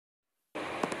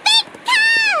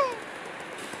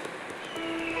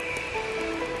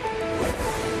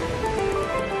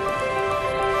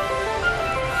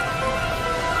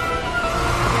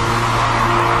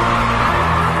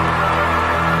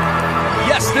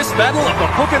This battle of the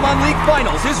Pokemon League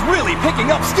Finals is really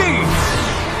picking up steam!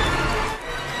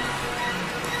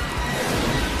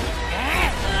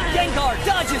 Gengar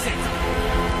dodges it!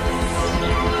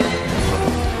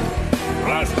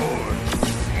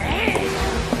 Blastoise!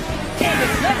 And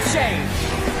it's next change!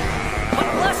 But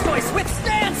Blastoise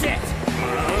withstands it!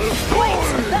 Wait!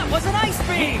 That was an Ice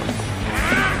Beam!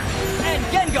 And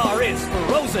Gengar is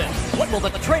frozen! What will the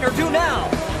trainer do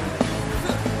now?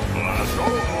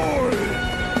 Blastoise!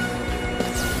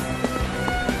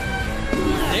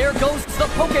 There goes the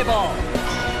Pokeball!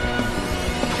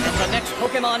 And the next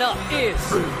Pokemon up is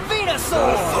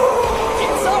Venusaur!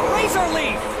 It's a Razor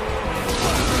Leaf!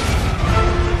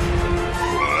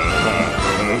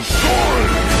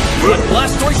 But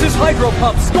Blastoise's Hydro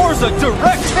Pump scores a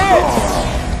direct hit!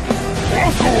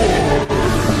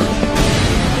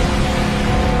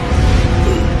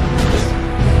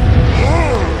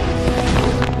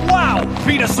 Wow!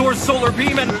 Venusaur's Solar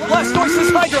Beam and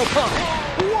Blastoise's Hydro Pump!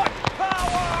 What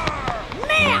power!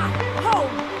 Man! Oh,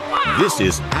 wow! This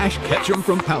is Ash Ketchum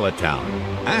from Pallet Town.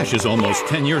 Ash is almost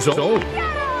 10 years old.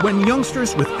 When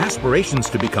youngsters with aspirations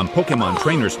to become Pokemon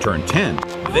trainers turn 10,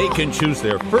 they can choose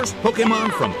their first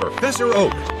Pokemon from Professor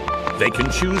Oak. They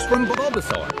can choose from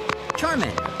Bulbasaur,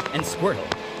 Charmander, and Squirtle.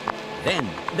 Then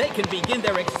they can begin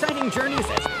their exciting journeys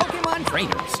as Pokemon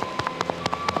trainers.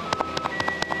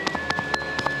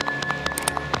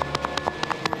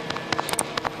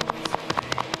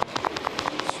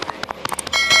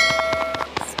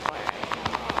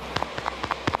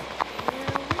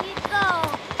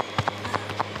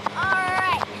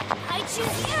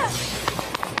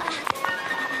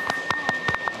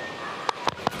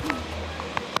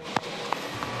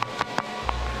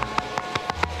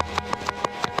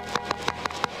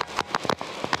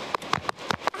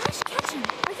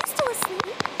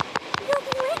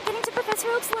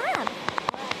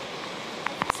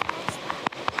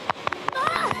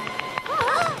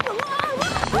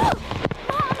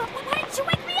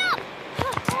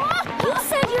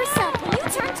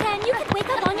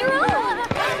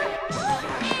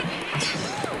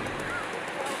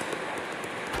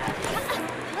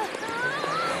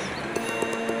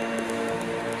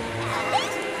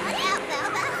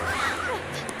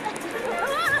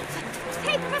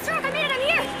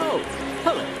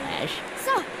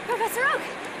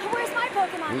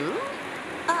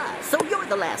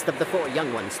 Of the 4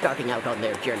 young ones starting out on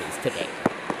their journeys today. I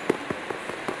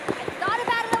thought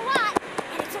about it a lot,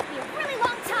 and it took me a really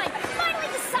long time, but I finally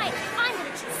decided I'm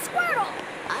gonna choose Squirtle!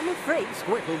 I'm afraid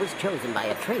Squirtle was chosen by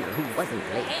a trainer who wasn't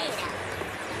late.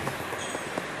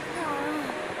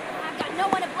 I've got no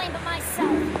one to blame but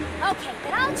myself. Okay,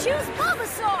 then I'll choose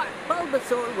Bulbasaur!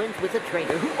 Bulbasaur went with a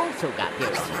trainer who also got here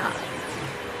on time.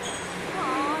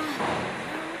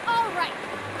 Alright,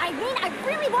 I mean, I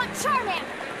really want Charmander!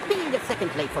 Being a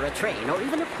second late for a train or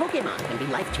even a Pokemon can be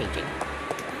life-changing.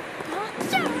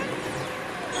 Does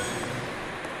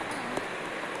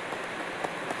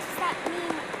that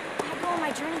mean I go on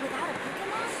my journey without a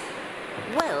Pokemon?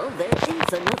 Well, there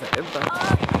is another, but...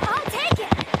 I'll take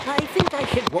it! I think I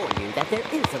should warn you that there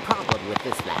is a problem with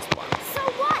this last one. So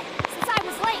what? Since I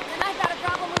was late, then I've got a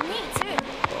problem with me, too.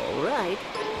 All right.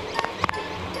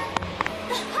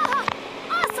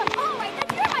 Awesome! Alright, then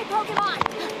you're my Pokemon!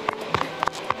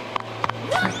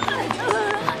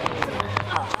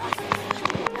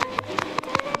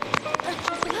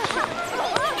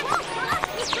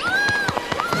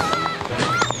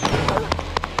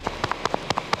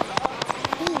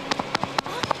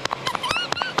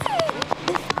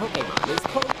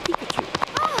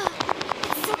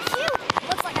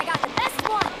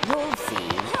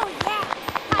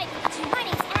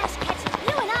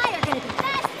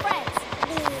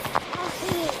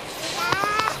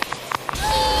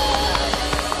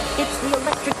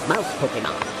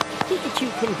 Pokemon. Pikachu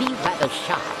can be rather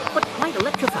shy, but quite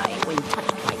electrifying when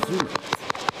touched by humans.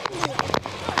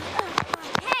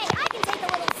 Hey, I can take a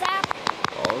little zap.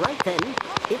 All right then.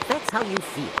 If that's how you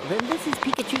feel, then this is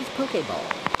Pikachu's Pokeball.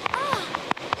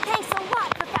 Thanks a lot,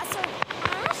 Professor.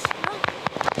 Ash?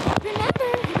 Remember,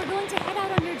 you were going to head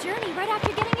out on your journey right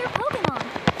after getting your Pokemon.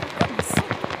 For goodness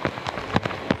sake.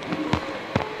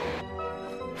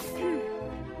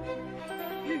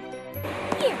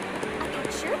 Here, I've got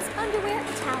shirts, underwear, a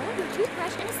towel, a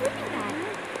toothbrush, and a sleeping bag.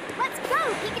 Let's go,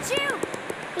 Pikachu!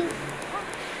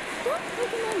 Don't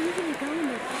Pokemon usually go in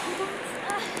their Pokeballs?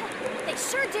 They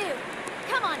sure do.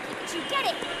 Come on, Pikachu, get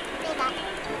it!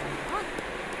 Huh?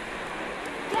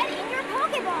 Get it in your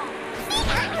Pokeball!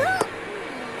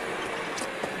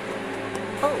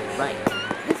 Oh, right.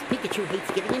 This Pikachu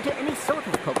hates getting into any sort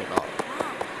of Pokeball.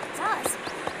 Wow, it does.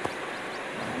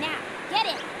 Now, get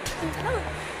it!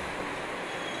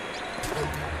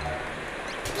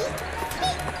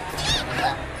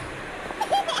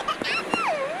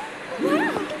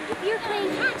 Wow! If you're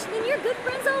playing catch, then you're good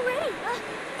friends already.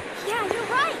 Yeah, you're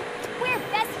right. We're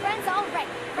best friends already,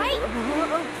 right?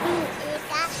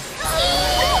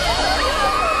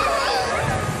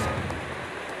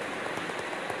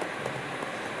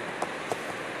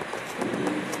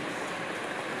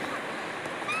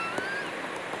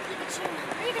 Pikachu,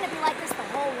 are you gonna be like this the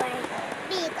whole way?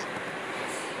 Is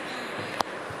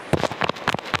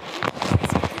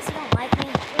it because you don't like me?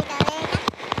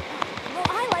 Well,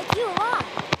 I like you a lot.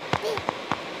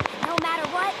 No matter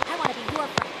what, I want to be your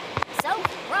friend. So,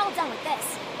 we're all done with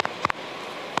this.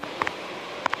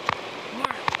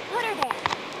 Now, put her there.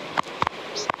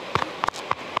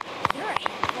 You're a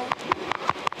handful.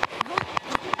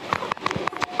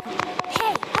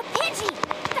 Hey, a Pidgey!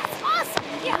 That's awesome!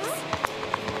 Yes!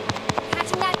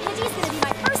 Catching that Pidgey is gonna be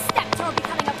my first step toward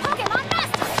becoming a Pokemon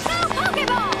Master! Go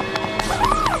Pokeball!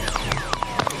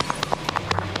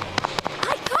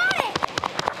 I caught it!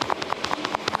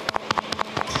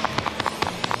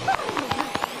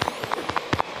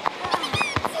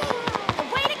 The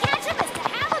way to catch him is to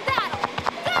have a battle!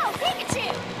 Go, Pikachu!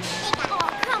 Oh,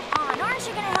 come on, aren't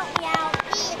you gonna help me out?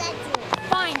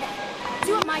 Fine then,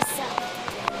 do it myself.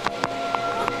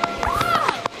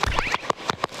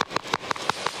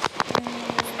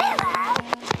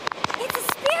 It's a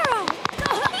Spearow!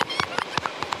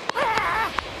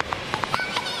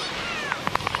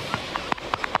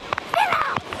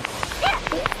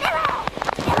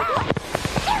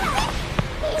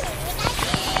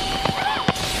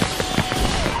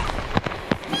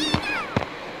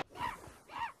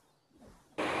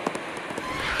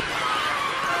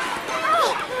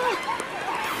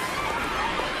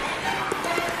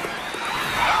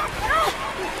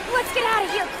 Let's get out of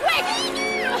here, quick!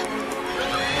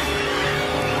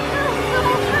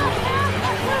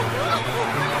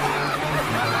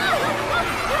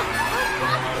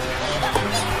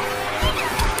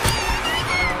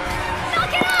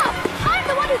 Knock it off! I'm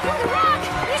the one who threw the rock!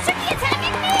 You should be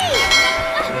attacking me!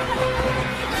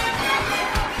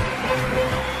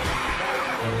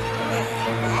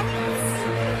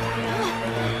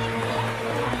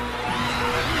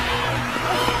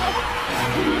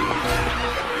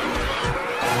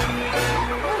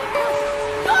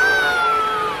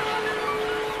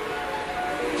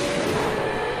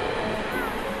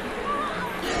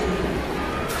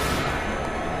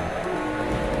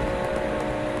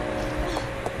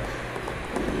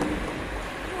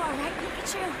 You all right,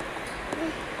 Pikachu?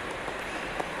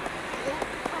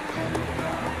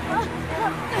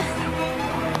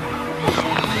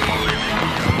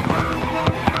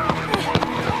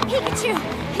 Pikachu,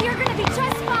 you're gonna be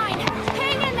just fine.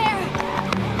 Hang in there.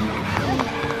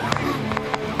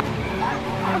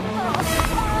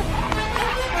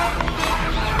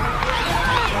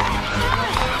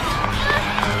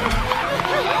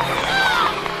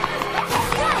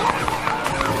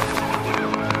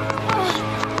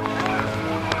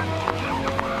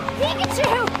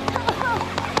 Pikachu!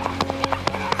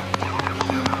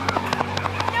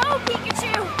 No,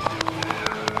 Pikachu!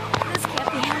 This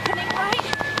can't be happening, right?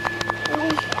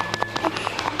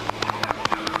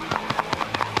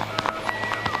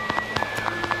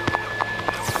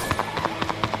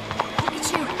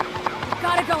 Pikachu, you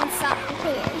gotta go inside.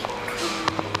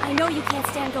 I know you can't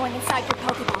stand going inside your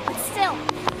Pokeball, but still,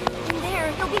 in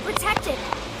there, you'll be protected.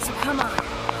 So come on,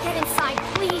 get inside,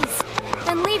 please.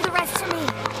 Then leave the rest to me.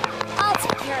 I'll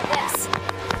take care of this.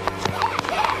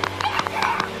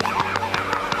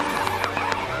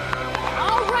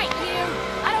 All right, you.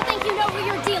 I don't think you know who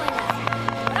you're dealing with.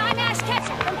 But I'm Ash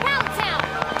Ketchum from Palatown,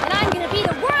 and I'm gonna be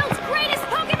the world's greatest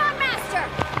Pokemon Master.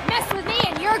 Mess with me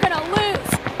and you're gonna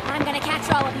lose. I'm gonna catch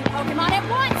all of you Pokemon at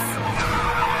once.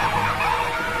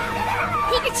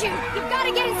 Pikachu, you've got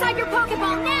to get inside your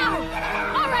Pokeball now.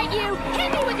 All right, you.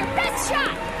 Hit me with your best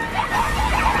shot.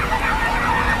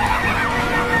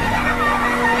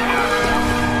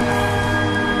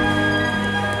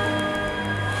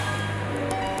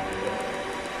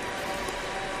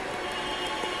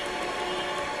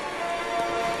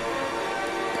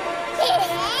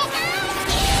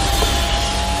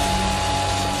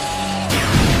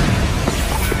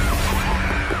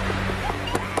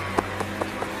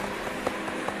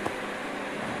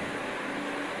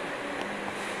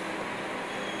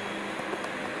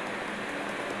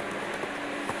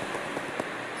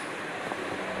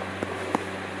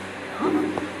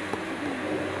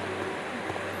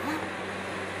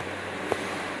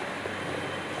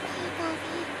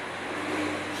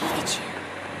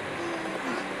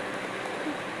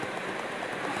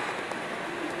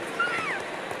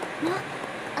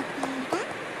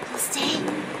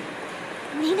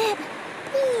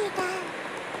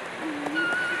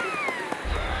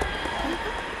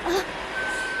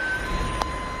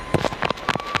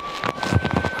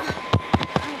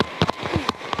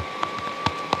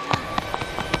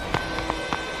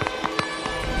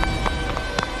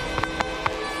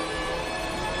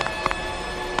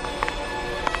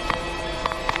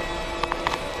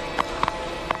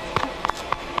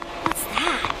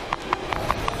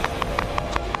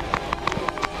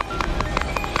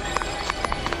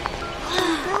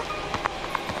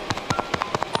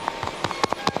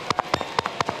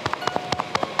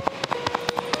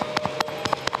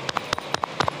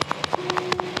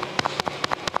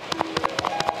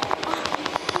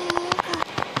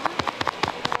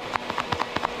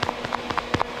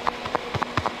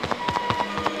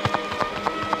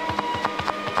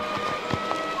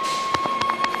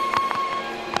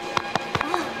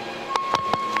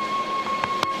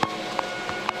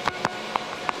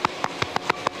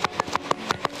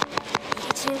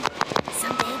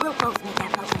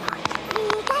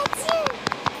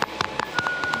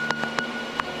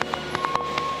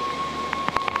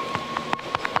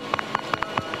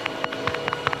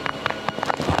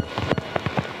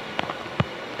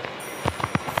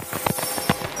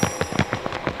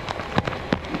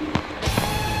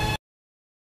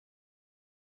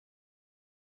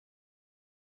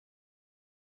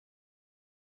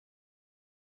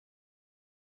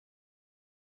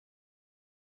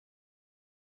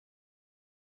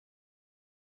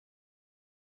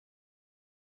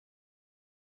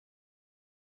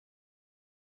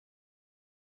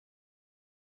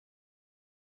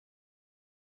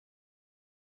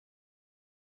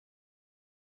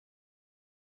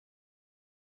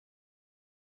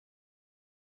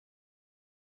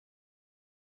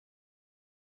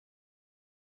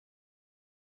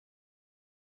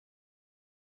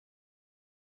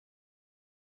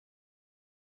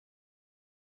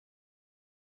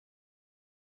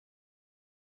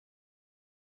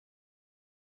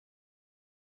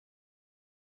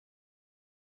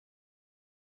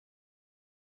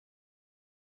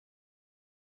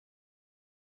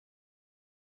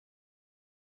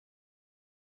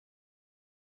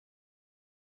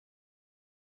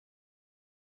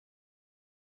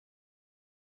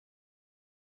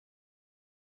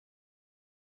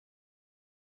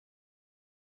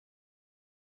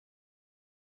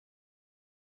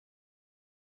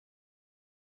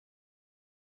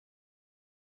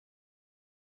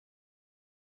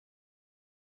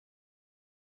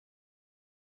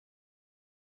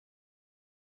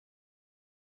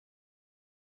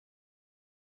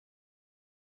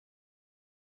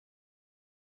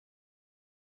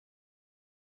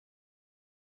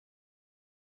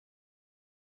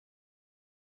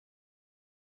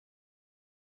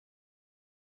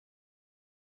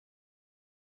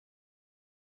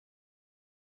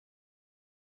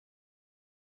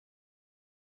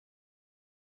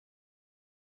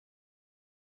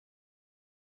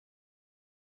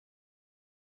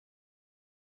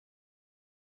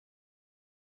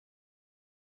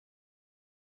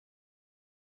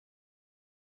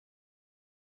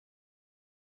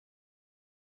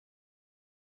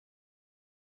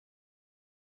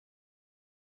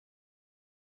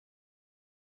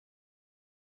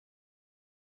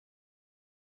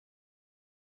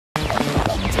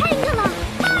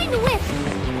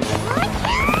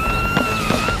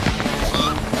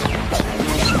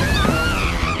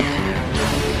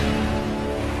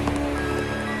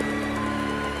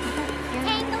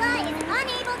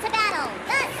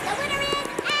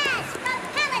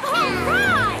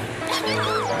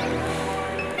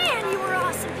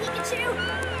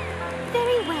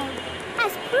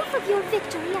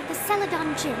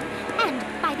 Celadon Gym, and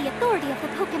by the authority of the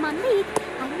Pokemon League,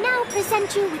 I now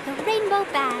present you with the Rainbow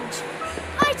Badge.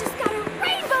 I just got a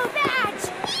Rainbow Badge!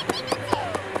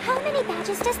 How many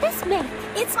badges does this make?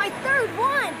 It's my third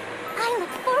one! I look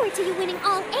forward to you winning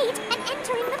all 8 and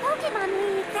entering the Pokemon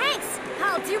League. Thanks!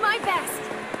 I'll do my best.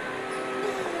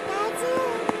 That's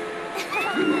it.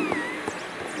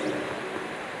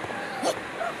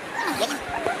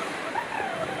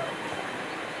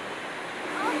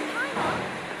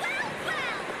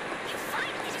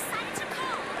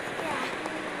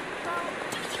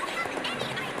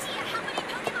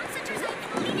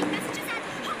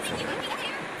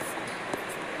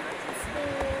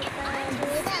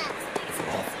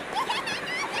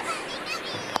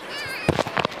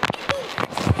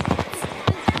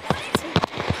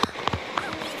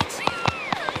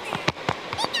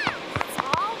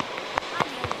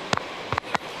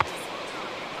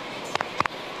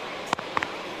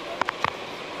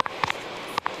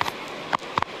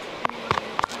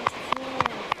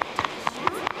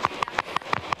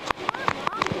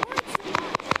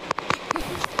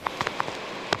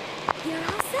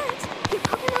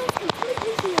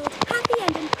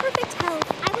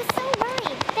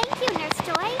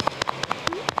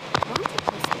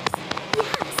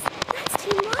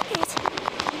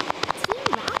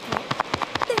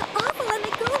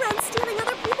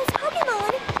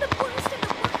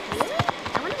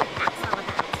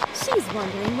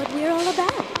 Wondering what we're all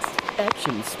about.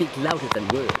 Actions speak louder than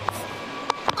words.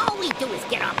 All we do is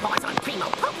get our paws on primo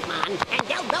Pokemon, and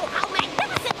they'll know how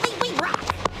magnificently we rock.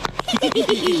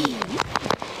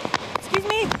 Excuse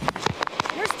me?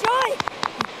 Nurse Joy!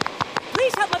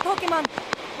 Please help my Pokemon!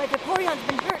 My Vaporeon's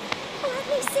been hurt. Let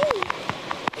me see.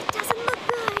 It doesn't look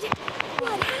good.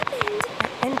 What happened?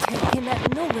 Entei came out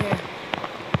of nowhere.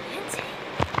 Entei?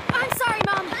 I'm sorry,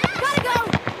 Mom. Gotta go!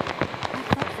 I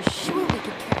thought for sure we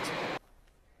could catch it.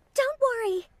 Don't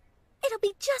worry. It'll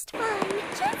be just fine.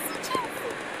 Just.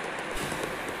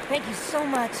 Thank you so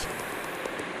much.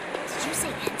 Did you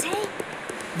say Entei?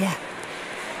 Yeah.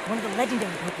 One of the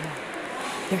legendary Pokemon.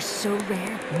 They're so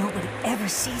rare, nobody ever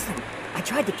sees them. I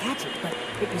tried to catch it, but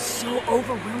it was so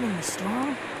overwhelmingly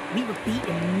strong, we were beat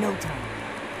in no time.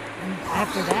 And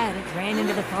after that, it ran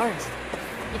into the forest.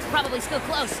 It's probably still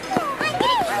close. I'm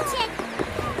gonna catch it!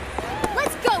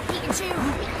 Let's go, Pikachu!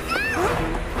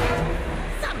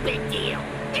 Some big deal.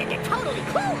 And they're totally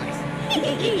clueless. I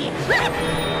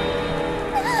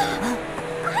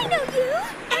know you!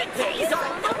 Entei's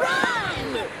on the run!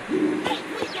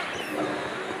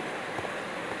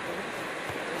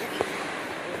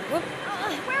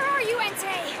 Where are you,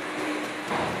 Entei?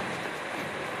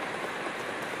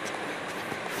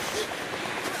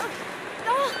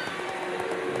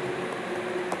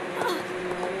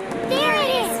 There it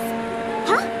is!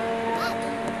 Huh?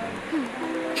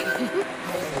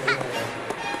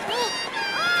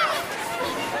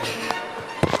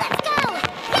 Let's go!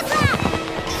 Get back!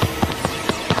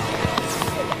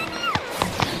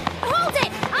 Hold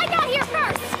it! I got here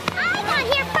first!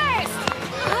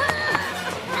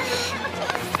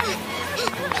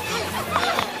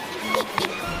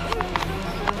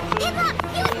 Hip up!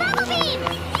 Use Bubble Beam!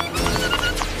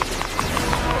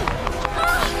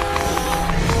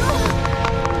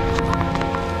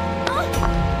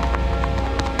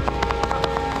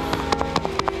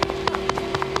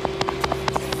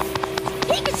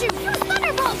 Pikachu, use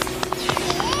Thunderbolt!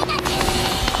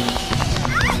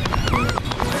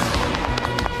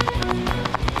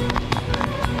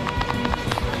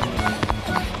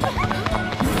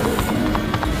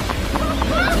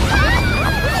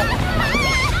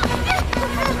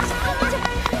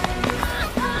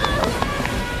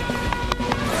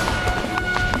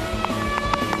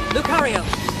 Lucario,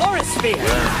 Aura Sphere!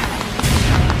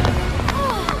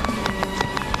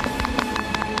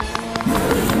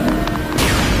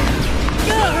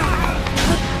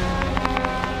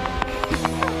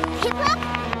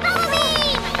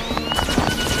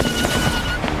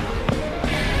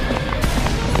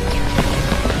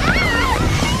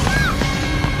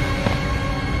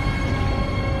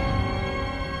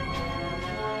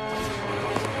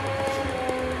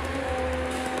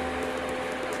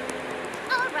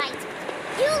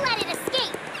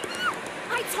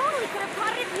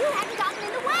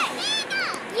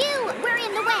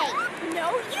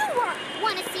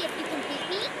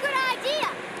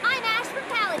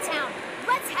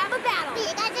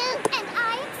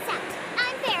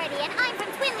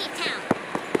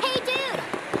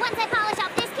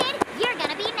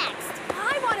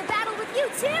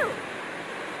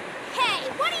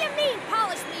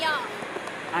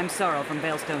 I'm Sorrel from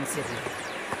Veilstone City.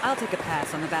 I'll take a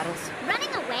pass on the battles. Running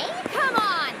away? Come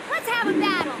on! Let's have have a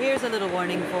battle! Here's a little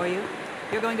warning for you.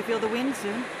 You're going to feel the wind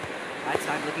soon. I'd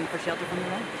start looking for shelter from the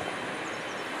rain.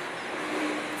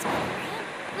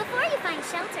 Before you find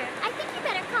shelter, I think you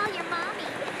better call your mommy.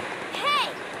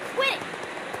 Hey! Quit it!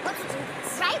 Let's do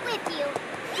this. Right with you.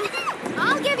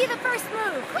 I'll give you the first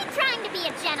move. Quit trying to be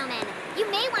a gentleman. You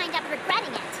may wind up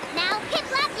regretting it. Now, hip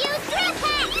lap, use drill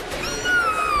pack!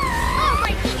 All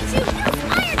right, Pikachu, use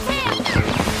Fire Tail!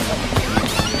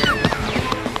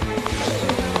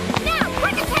 Now,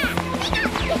 quick attack!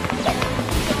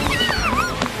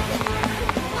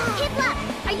 Hip lap,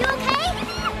 are you okay?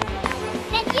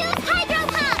 Then use Hydro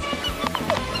Pump!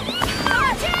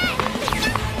 Charge it!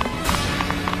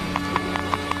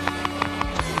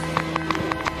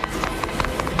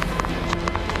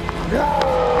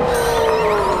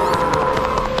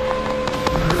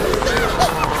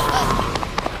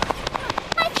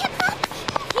 My Hip Lap!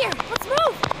 Here, let's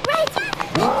move! Right!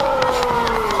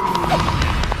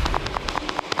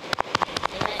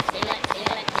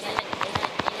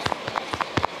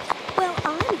 Well,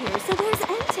 I'm here, so where's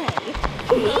Entei?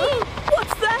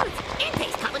 What's that?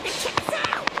 Entei's coming to check us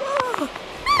out.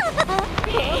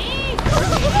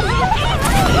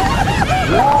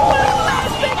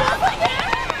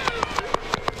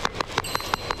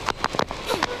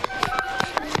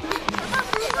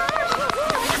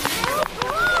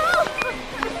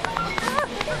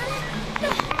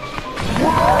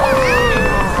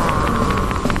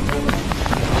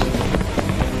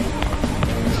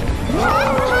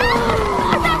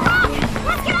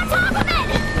 Let's get on top of it!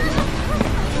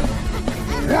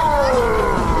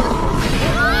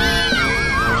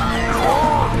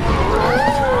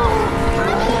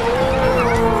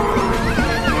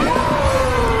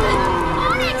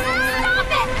 Onyx, stop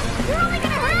it! You're only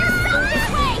gonna hurt yourself this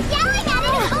way! Yelling at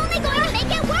it is only going to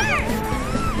make it worse!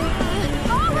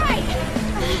 All right!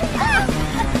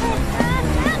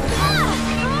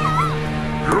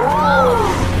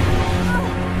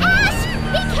 Ash!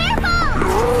 Be careful!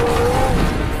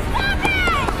 Stop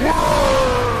it!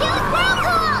 Use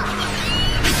Whirlpool!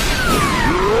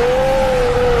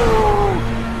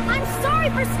 I'm sorry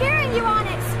for scaring you,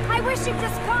 Onyx. I wish you'd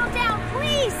just calm down,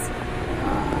 please.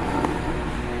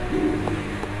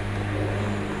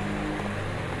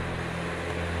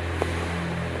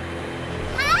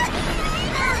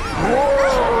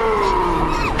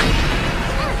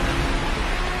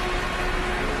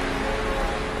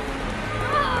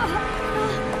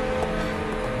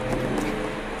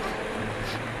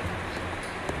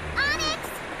 Onyx,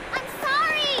 I'm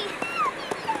sorry.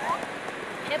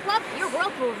 Hip Lap, your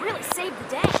whirlpool really saved the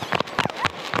day.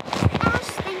 Ash,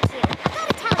 thank you. I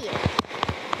gotta tell you,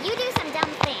 you do some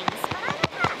dumb things, but I'm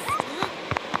impressed.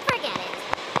 Forget it.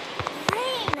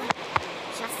 Rain,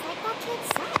 just like that kid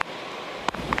said.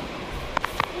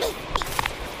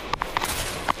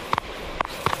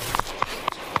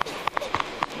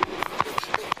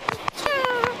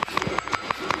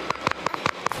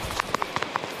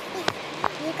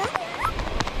 You got it?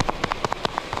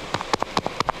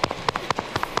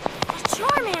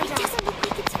 Charmander! It doesn't look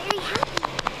like it's very happy.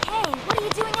 Hey, what are you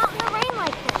doing out in the rain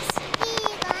like this?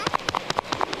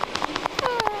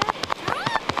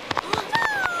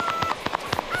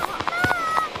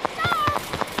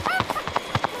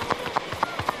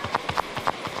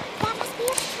 That must be a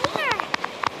trainer.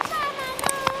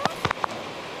 Charmander?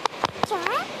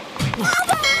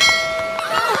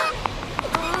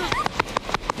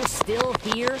 You're still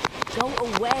here? Go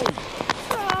away.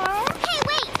 Hey,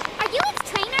 wait! Are you its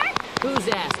trainer? Who's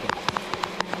asking?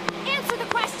 Answer the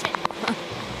question.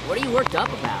 What are you worked up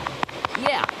about?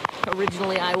 Yeah,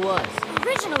 originally I was.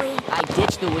 Originally, I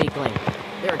ditched the weakling.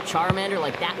 There are Charmander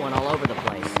like that one all over the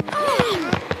place.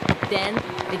 Then,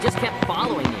 it just kept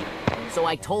following me. So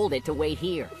I told it to wait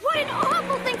here. what an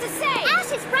awful thing to say!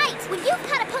 Ash is right. When you've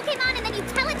caught a Pokemon and then you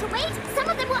tell it to wait, some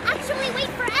of them will actually wait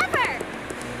forever.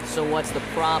 So what's the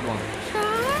problem?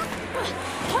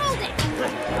 Hold it!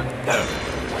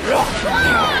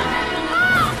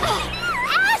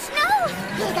 Ash, no!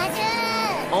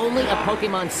 Only a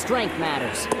Pokemon's strength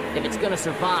matters. If it's gonna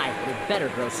survive, it better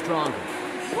grow stronger.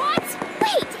 What?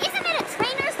 Wait, isn't it a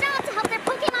trainer's job to help their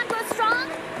Pokemon grow strong?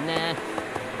 Nah.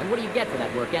 And what do you get for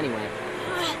that work anyway?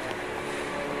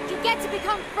 You get to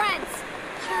become friends.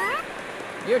 Huh?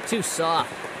 You're too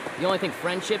soft. The only thing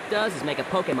friendship does is make a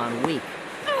Pokemon weak.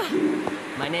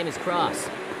 My name is Cross.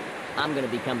 I'm gonna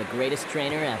become the greatest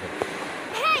trainer ever.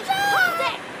 Hey, hold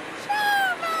it!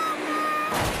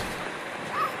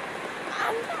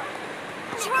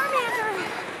 Charmander!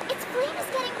 Its flame is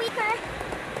getting weaker.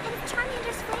 And if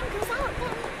Charmander's flame goes out,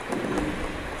 then...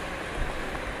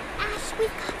 Ash,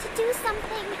 we've got to do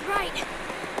something. Right.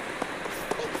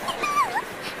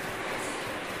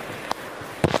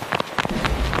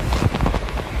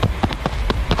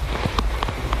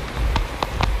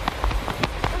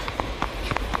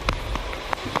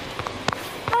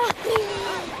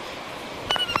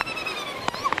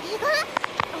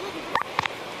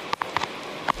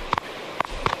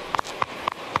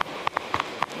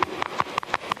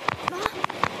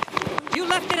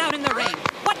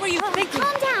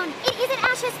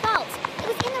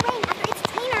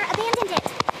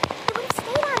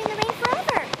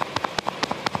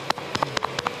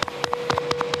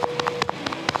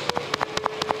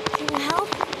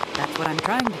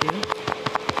 trying to do.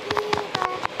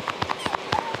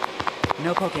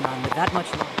 No Pokemon with that much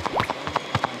love.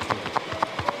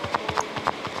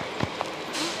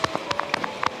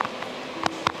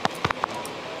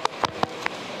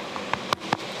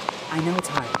 I know it's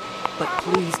hard, but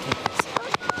please take this.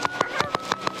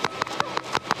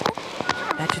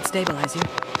 That should stabilize you.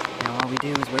 Now all we do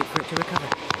is wait for it to recover.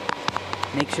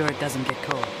 Make sure it doesn't get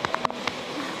cold.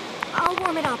 I'll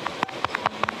warm it up.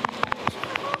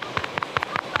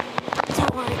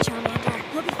 Don't worry, Charmander.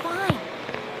 You'll be fine.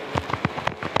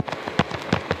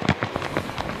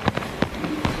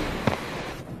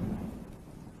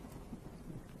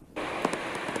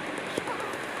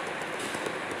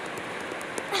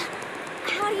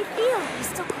 How do you feel? You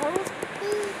still cold?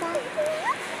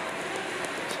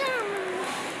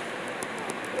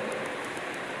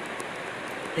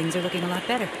 Things are looking a lot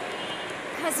better.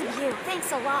 Because of you.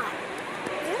 Thanks a lot.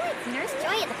 You're like Nurse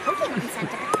Joy at the Pokemon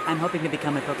Center. I'm hoping to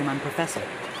become a Pokemon professor,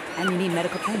 and you need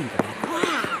medical training for that.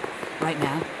 Wow. Right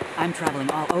now, I'm traveling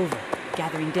all over,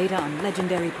 gathering data on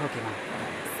legendary Pokemon.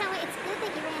 So it's good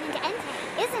that you ran into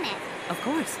Entei, isn't it? Of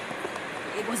course.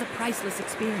 It was a priceless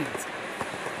experience.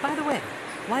 By the way,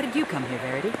 why did you come here,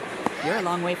 Verity? You're a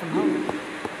long way from home.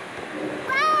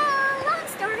 Well, long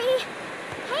story.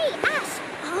 Hey, Ash,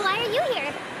 why are you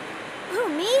here? Who,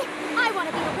 me? I want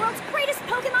to be the world's greatest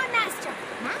Pokemon master.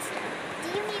 Master, do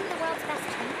you mean the world's best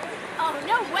trainer? Oh,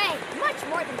 no way. Much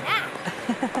more than that.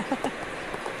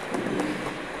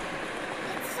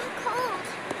 It's so cold.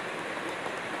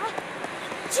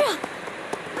 Phew.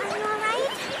 Are you alright?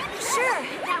 Sure,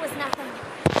 that was nothing.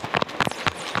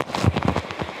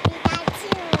 We got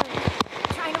you.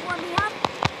 Trying to warm me up?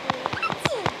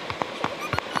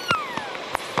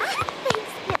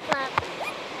 Thanks, Piplup.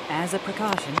 As a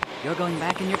precaution, you're going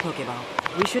back in your Pokeball.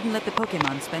 We shouldn't let the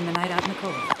Pokemon spend the night out in the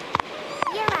cold.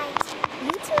 You're right.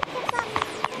 You too, Piplup.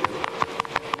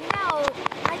 No,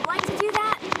 I'd like to do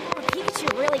that, but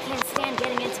Pikachu really can't stand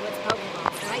getting into its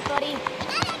Pokemon, right, buddy?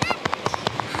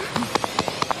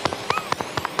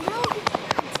 No, you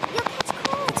can't. You'll catch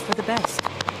cold. It's for the best.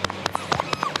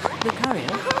 Lucario,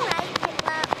 Alright,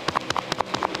 Piplup.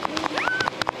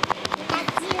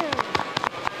 That's you.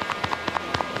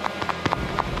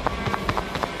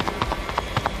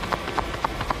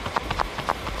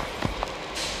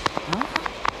 huh?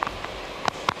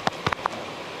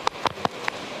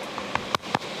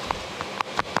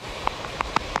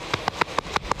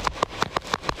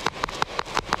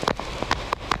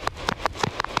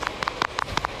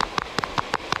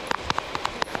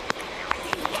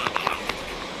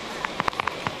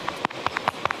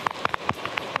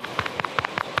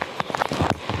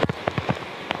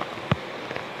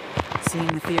 Seeing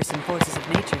the fearsome forces of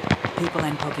nature, people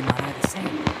and Pokemon are the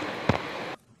same.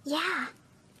 Yeah.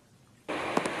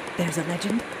 There's a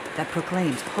legend that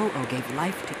proclaims Ho-Oh gave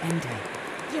life to Entei.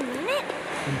 You mean it?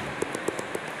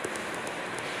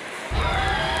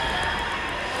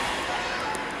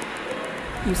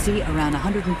 You see, around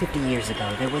 150 years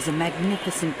ago, there was a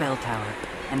magnificent bell tower,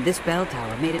 and this bell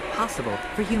tower made it possible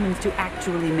for humans to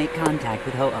actually make contact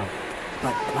with Ho-Oh.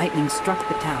 But lightning struck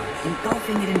the tower,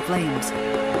 engulfing it in flames.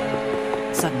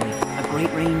 Suddenly, a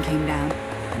great rain came down,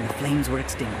 and the flames were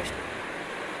extinguished.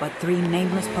 But 3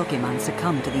 nameless Pokemon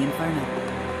succumbed to the inferno.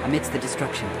 Amidst the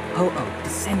destruction, Ho-Oh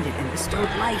descended and bestowed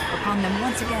life upon them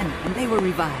once again, and they were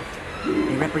revived.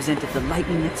 They represented the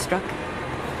lightning that struck,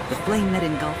 the flame that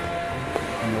engulfed,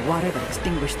 and the water that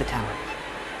extinguished the tower.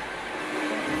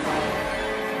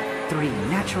 3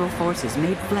 natural forces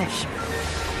made flesh.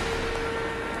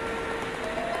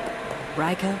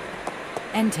 Raikou,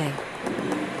 Entei,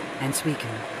 and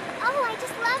Suicune. Oh, I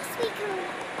just love Suicune.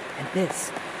 And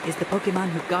this is the Pokemon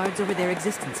who guards over their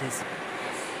existences.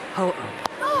 Ho-Oh.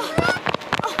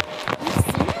 You've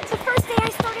seen it? The first day I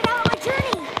started out on my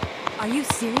journey. Are you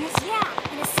serious? Yeah,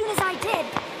 and as soon as I did,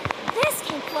 this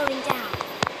came floating down.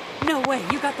 No way,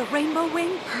 you got the rainbow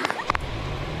wing?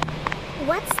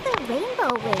 What's the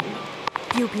rainbow wing?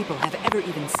 Few people have ever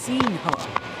even seen Ho-Oh,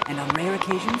 and on rare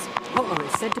occasions, Ho-Oh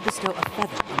is said to bestow a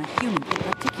feather on a human it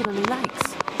particularly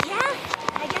likes. Yeah?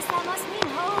 I guess that must mean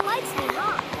Ho likes me,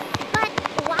 huh? But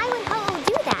why would Ho-Oh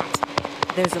do that?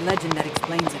 There's a legend that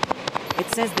explains it. It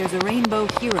says there's a rainbow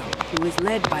hero who is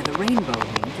led by the rainbow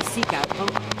wing to seek out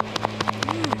Ho-Oh.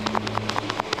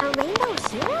 A rainbow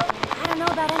hero? I don't know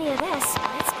about any of this,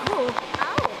 but it's cool.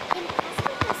 Oh, impressed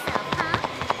with yourself, huh?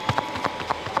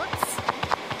 Whoops.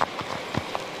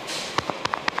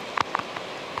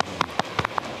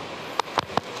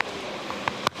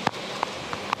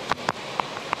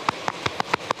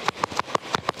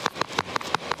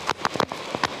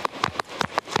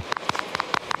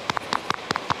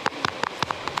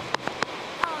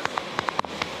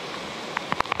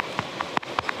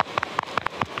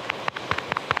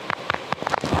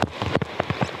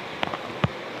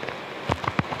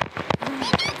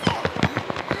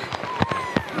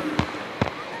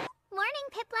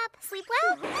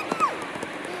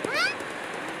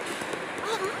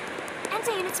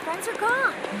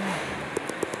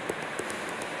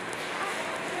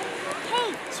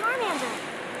 Hey, Charmander.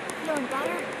 Feeling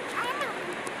better?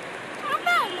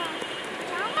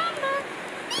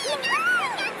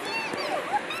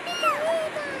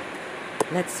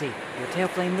 Let's see. Your tail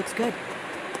flame looks good.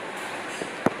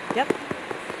 Yep.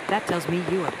 That tells me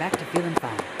you are back to feeling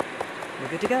fine. We're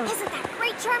good to go. Isn't that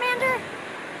great, Charmander?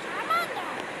 Charmander!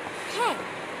 Hey,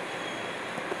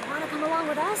 you want to come along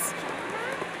with us?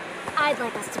 I'd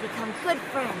like us to become good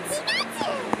friends.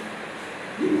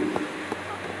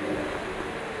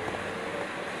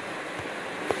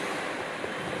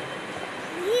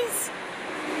 Please?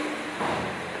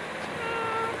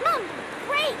 Mom,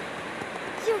 great!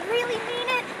 You really mean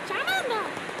it? Charmander!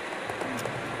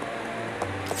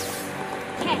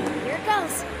 Okay, here it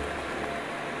goes.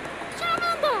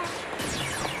 Charmander!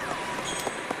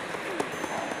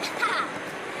 Ha!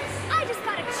 I just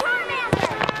got a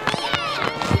Charmander! Yeah!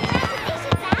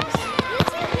 Congratulations, Ash! You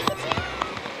too, Pikachu!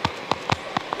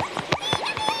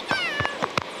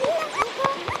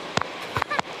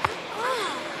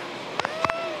 Wow!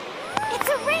 It's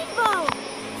a rainbow!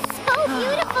 So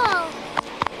beautiful!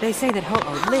 They say that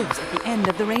Ho-Oh lives at the end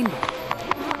of the rainbow.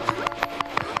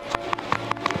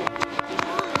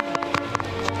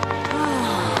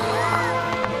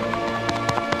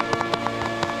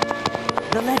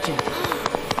 The legend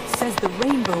says the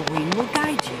rainbow wing will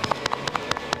guide you.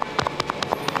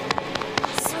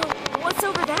 So, what's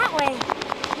over that way?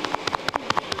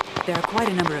 There are quite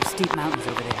a number of steep mountains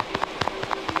over there.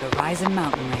 The Horizon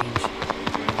Mountain Range.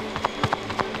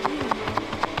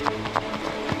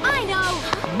 I know!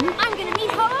 I'm gonna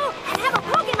meet Ho-Oh and have a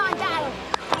Pokemon battle!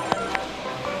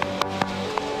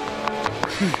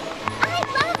 I'd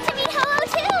love to meet Ho-Oh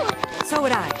too! So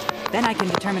would I. Then I can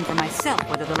determine for myself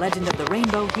whether the legend of the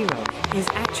Rainbow Hero is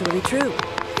actually true.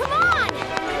 Come on!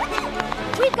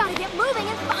 We've got to get moving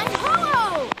and find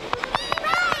Ho-Oh!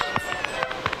 Right!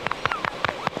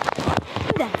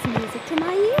 That's music to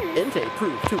my ears. Entei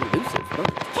proved too elusive, but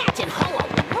Catching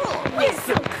Ho-Oh! We're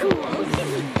so cool!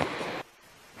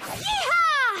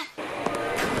 Yeehaw!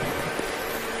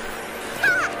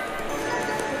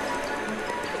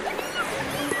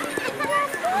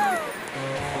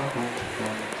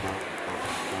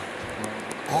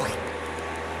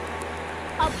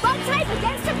 A bug type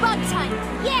against a bug type!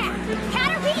 Yeah!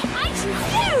 Caterpie, I choose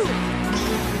you!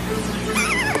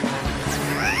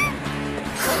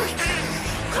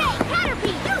 Hey,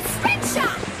 Caterpie, use Spin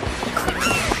Shot!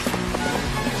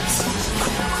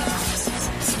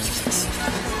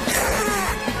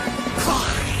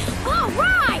 All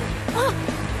right!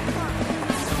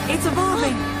 It's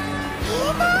evolving!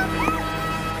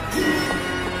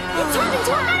 It turned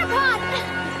into a Metapod!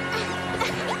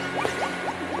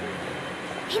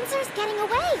 Pinsir's getting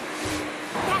away.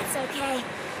 That's okay.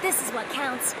 This is what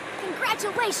counts.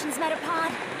 Congratulations,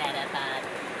 Metapod. Metapod.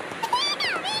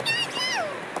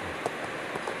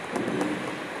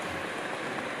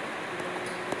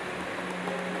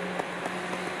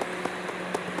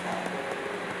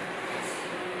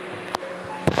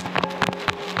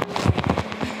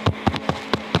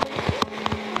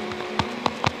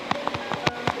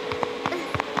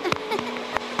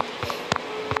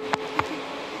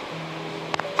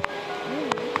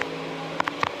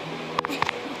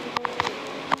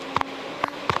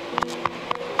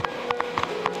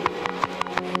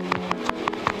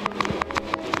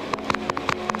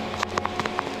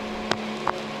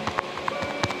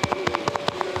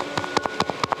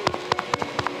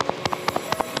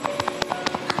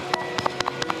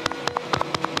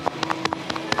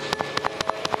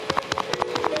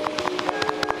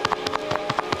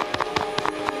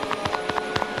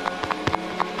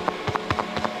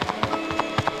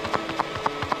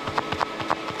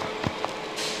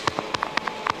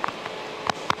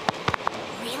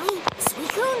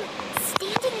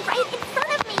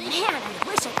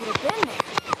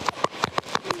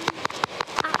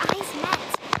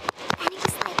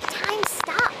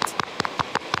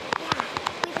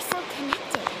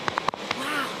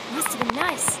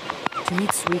 To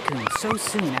meet Suicune so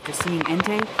soon after seeing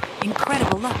Entei,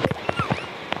 incredible luck.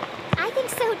 I think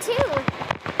so too.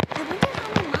 I wonder how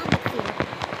my mom would feel.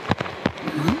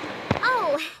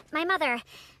 Oh, my mother.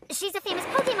 She's a famous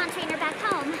Pokemon trainer back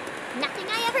home. Nothing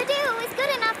I ever do is good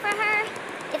enough for her.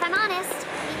 If I'm honest,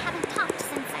 we haven't talked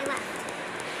since I left.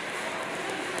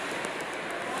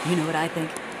 You know what I think?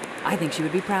 I think she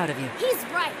would be proud of you. He's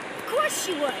right. Of course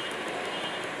she would.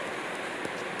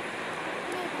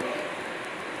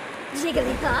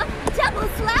 Jigglypuff, double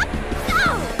slap, go!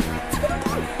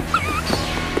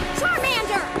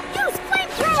 Charmander, use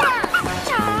flamethrower!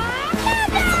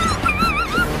 Charmander!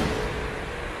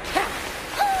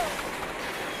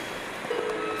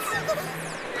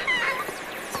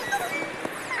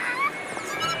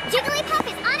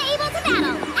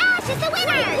 is the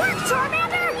winner! Great work,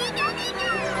 Charmander!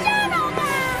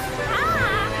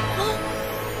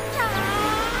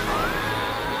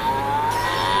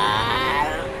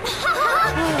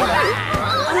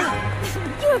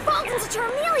 You evolved into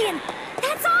Charmeleon!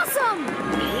 That's awesome!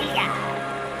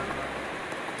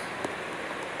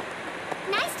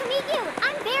 Nice to meet you.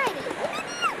 I'm Verity.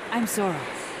 I'm Sora.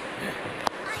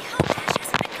 I hope Ash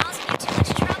hasn't been causing you too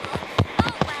much trouble.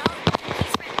 Oh well,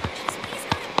 he's rambunctious, but he's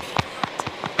got a big heart.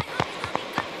 I hope you'll all be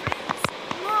good friends.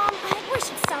 Mom, I wish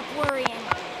you'd stop worrying.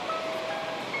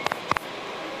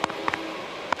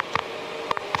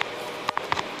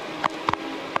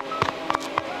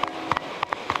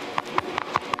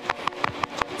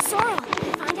 Sora,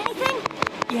 you find anything?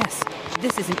 Yes,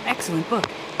 this is an excellent book.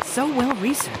 So well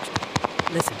researched.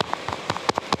 Listen.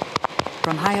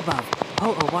 From high above,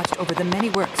 Ho-Oh watched over the many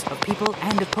works of people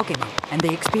and of Pokemon, and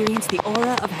they experienced the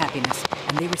aura of happiness,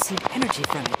 and they received energy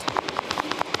from it.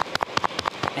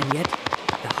 And yet,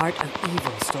 the heart of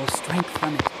evil stole strength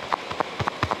from it.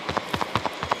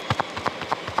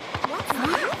 What's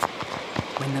that?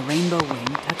 When the rainbow wing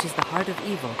touches the heart of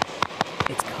evil,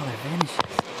 its color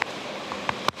vanishes.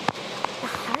 The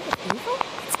heart of evil?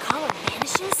 Its color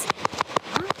vanishes?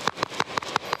 Huh?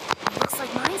 Looks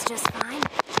like mine's just fine.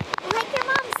 Like your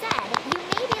mom said, you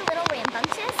may be a little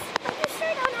rambunctious, but you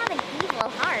sure don't have an evil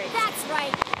heart. That's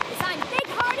right, because I'm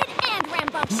big-hearted and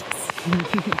rambunctious.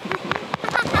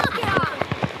 Knock it off!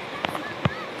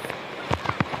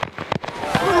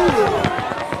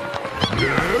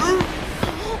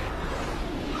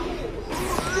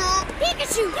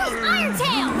 Pikachu, use Iron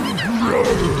Tail!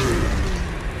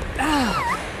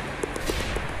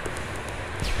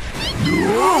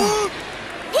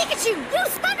 Pikachu,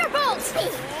 use Thunderbolt!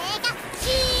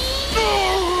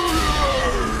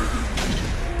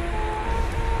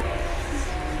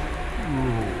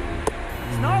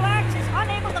 Snorlax is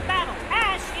unable to battle.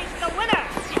 Ash is the winner.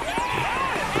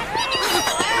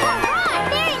 Alright,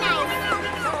 very nice.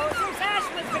 So since Ash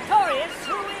was victorious,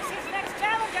 who is his next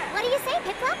challenger? What do you say,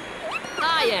 Piplup? I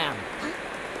am.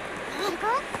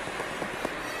 Pickle?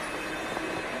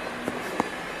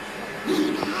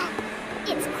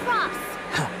 It's Cross.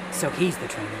 Huh, so he's the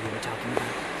trainer you were talking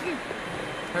about.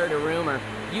 Heard a rumor.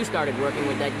 You started working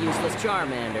with that useless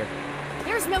Charmander.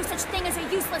 There's no such thing as a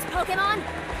useless Pokemon!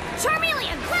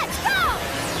 Charmeleon, let's go!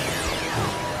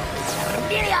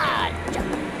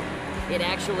 It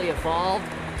actually evolved?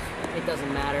 It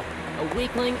doesn't matter. A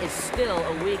weakling is still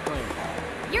a weakling.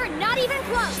 You're not even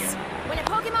close! When a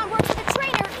Pokemon works with a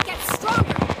trainer, it gets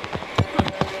stronger!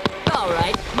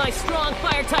 Alright, my strong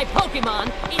fire-type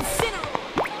Pokemon, Incineroar!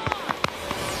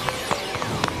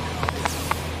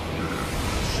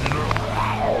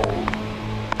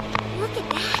 Look at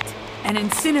that! An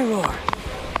Incineroar!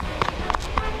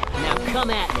 Now come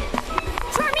at me.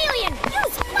 Charmeleon,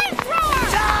 use Flamethrower!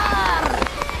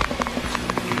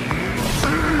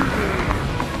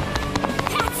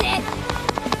 That's it!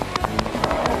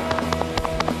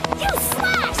 Use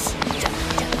Slash!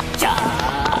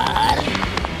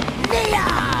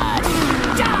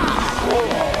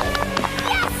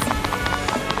 Yes!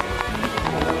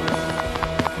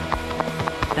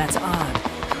 That's odd.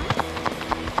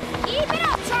 Keep it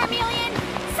up, Charmeleon!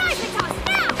 Seismic Toss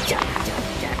now!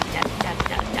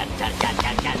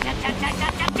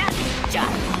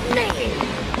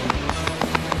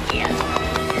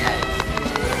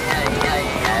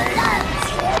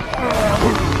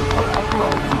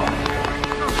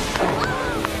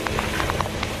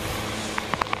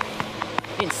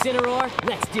 Incineroar,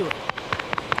 let's do it.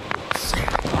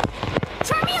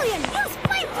 Charmeleon, use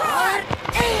Flamethrower!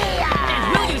 And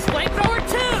we'll use Flamethrower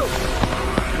too!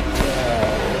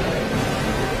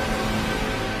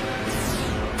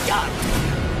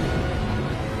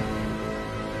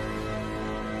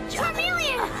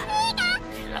 Charmeleon!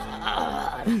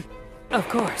 Of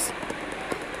course.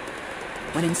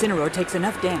 When Incineroar takes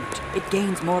enough damage, it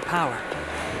gains more power.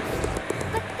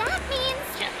 But that means...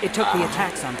 It took the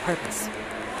attacks on purpose.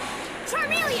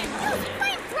 Charmeleon, use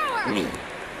Flamethrower!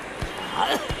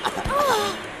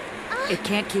 It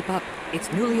can't keep up. Its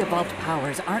newly evolved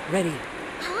powers aren't ready.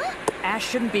 Huh? Ash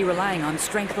shouldn't be relying on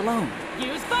strength alone.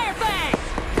 Use Fire Fang!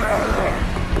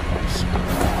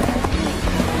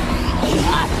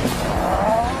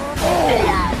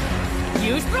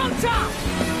 Use Throat Chop!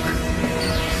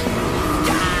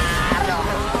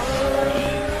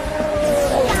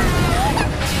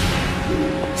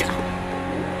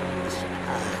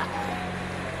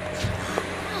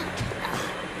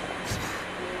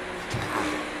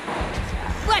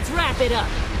 Let's wrap it up!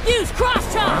 Use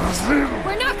Cross Chop!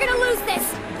 We're not gonna lose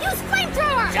this! Use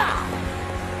Flamethrower!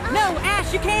 No,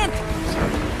 Ash, you can't!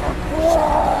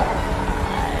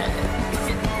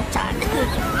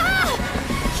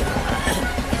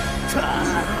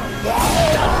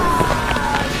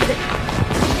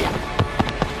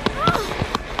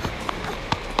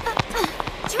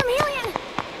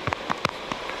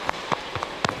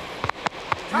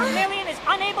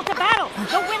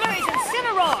 The winner is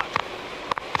Incineroar!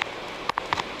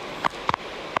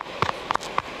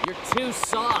 You're too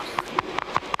soft.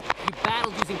 You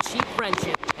battled using cheap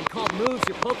friendship and called moves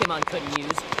your Pokemon couldn't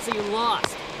use, so you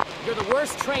lost. You're the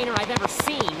worst trainer I've ever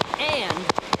seen, and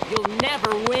you'll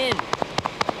never win.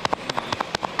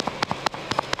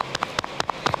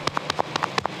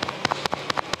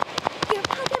 Your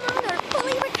Pokemon are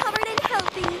fully recovered and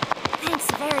healthy. Thanks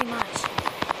very much.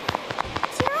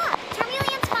 Cheer up.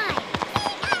 Charmeleon's fine.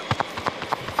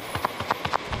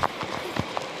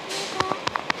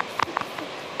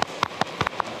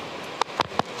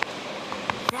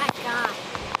 That guy.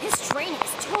 His training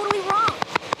is totally wrong.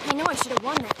 I know I should have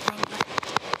won that thing, but...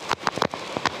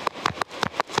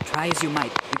 Try as you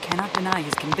might, you cannot deny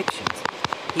his convictions.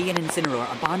 He and Incineroar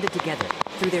are bonded together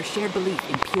through their shared belief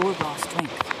in pure raw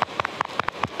strength.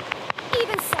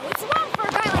 Even so, it's wrong for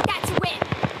a guy like that to win.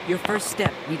 Your first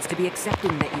step needs to be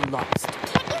accepting that you lost.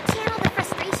 Can't you channel the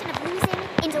frustration of losing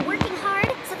into working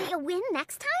hard so that you'll win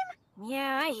next time?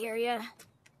 Yeah, I hear ya.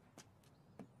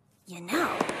 You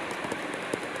know...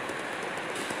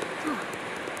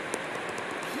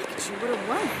 Pikachu would have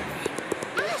won that thing.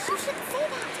 Ash, you shouldn't say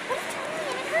that. What if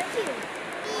Charmeleon had hurt you?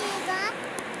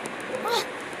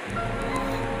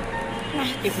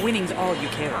 If winning's all you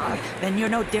care about, then you're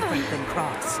no different than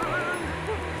Cross. Ash,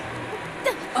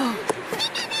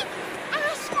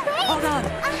 wait! Hold on!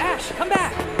 Ash, come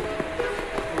back!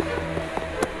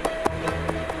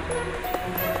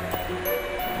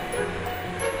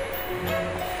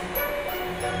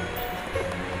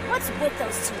 What's with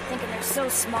those two thinking they're so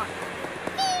smart?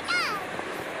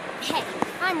 Hey,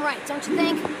 I'm right, don't you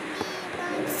think?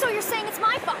 So you're saying it's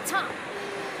my fault, huh?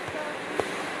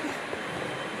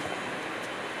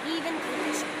 Even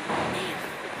Pikachu. Man.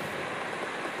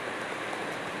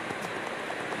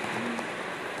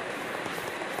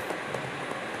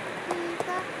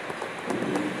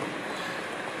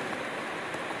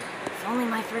 If only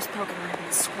my first Pokemon had been a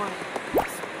Squirtle.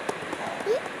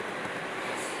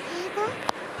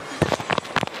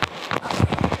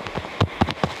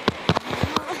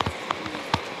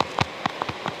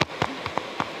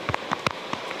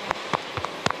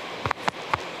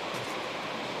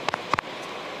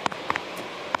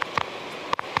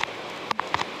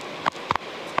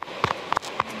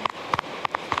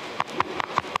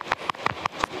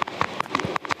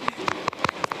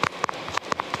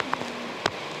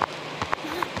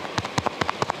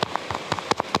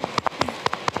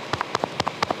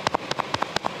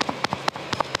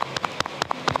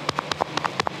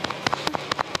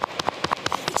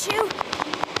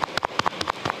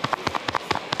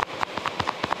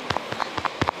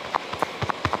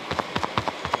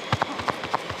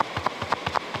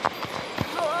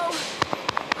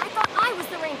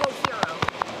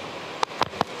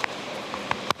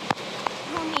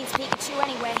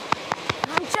 Anyway,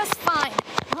 I'm just fine,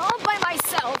 all by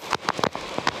myself.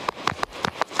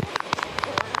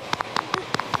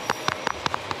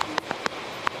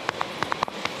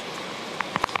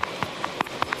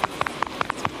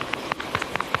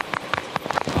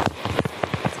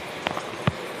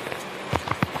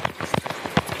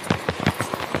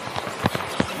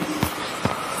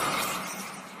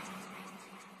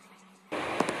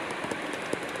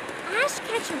 Ash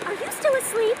Ketchum, are you still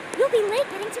asleep? You'll be late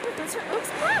getting to Professor Oak's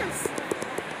class.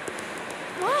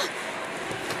 What?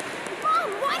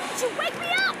 Mom, why didn't you wake me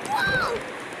up? Whoa!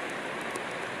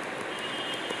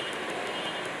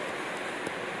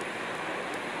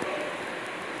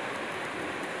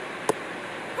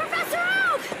 Professor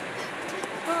Oak!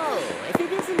 Oh, if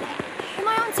it isn't... Am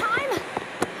I on time?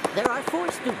 There are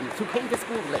 4 students who came to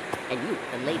school late, and you,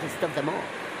 the latest of them all.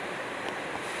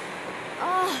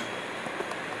 Oh,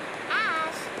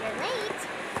 Ash, you're late.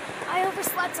 I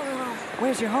overslept a little.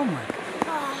 Where's your homework?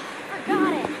 Oh,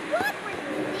 forgot it. What were you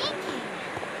thinking?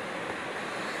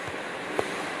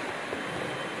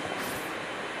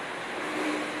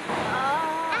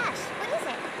 Ash, what is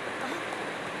it?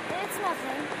 It's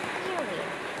nothing. You're weird.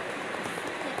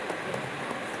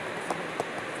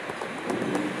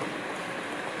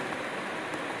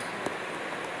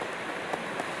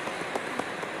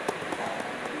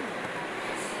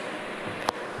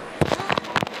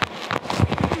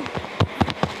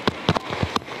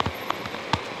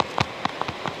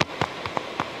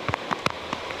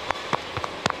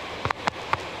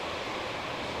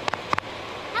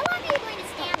 How long are you going to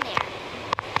stand there?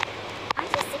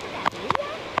 Aren't you sick of that view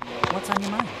yet? What's on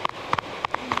your mind?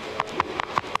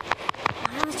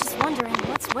 I was just wondering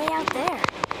what's way out there.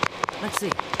 Let's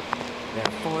see. There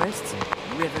are forests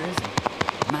and rivers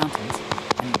and mountains,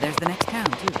 and there's the next town,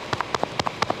 too.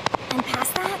 And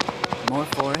past that? More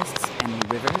forests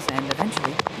and rivers, and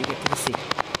eventually you get to the sea.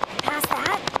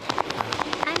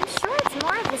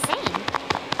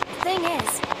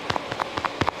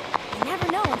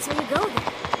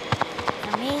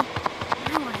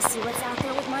 see what's out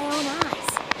there with my own eyes.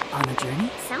 On a journey?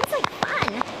 Sounds like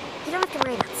fun. You don't have to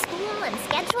worry about school and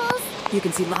schedules. You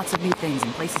can see lots of new things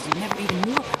in places you never even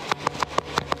knew about.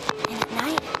 And at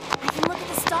night, I can look at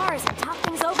the stars and talk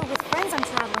things over with friends I'm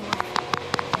traveling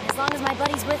with. And as long as my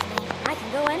buddy's with me, I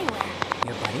can go anywhere.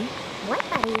 Your buddy? What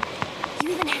buddy?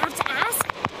 You even have to ask?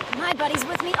 My buddy's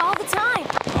with me all the time.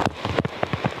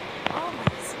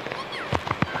 Always.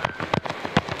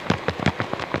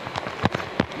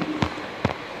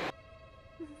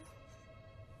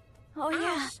 Oh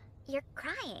yeah, Ash, you're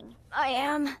crying. I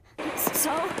am. So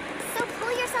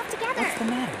pull yourself together. What's the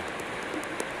matter?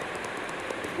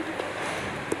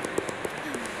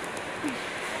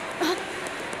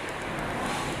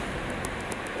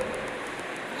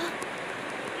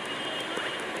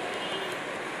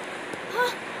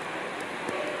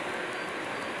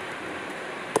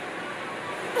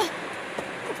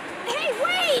 Hey,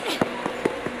 wait!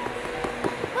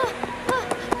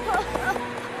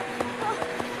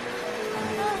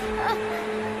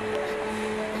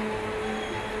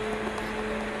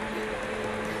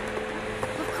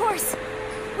 Of course.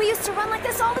 We used to run like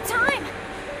this all the time.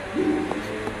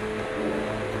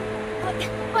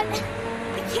 But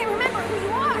I can't remember who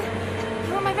you are.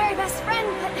 You were my very best friend,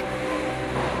 but...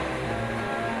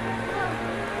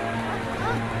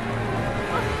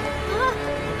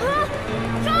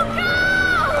 Go, go!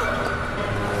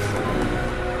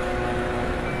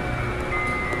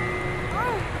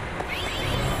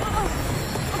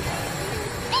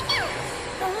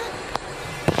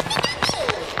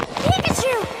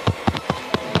 Pikachu!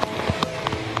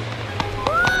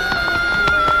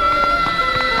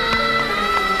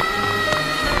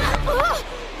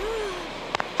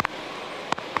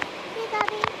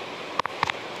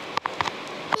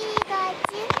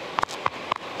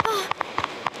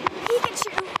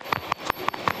 Pikachu!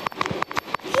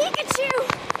 Pikachu!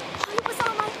 It was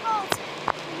all my fault.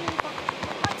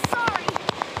 I'm sorry.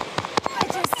 I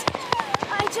just...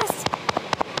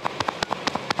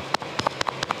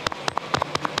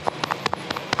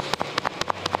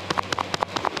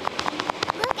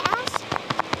 Look, Ash.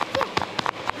 Here.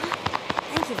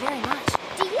 Thank you very much.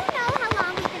 Do you know how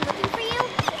long we've been looking for you?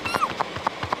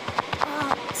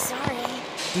 Sorry.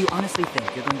 Do you honestly think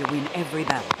you're going to win every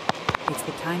battle? It's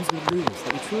the times we lose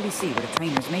that we truly see what a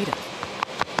trainer's made of.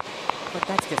 But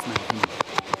that's just my opinion.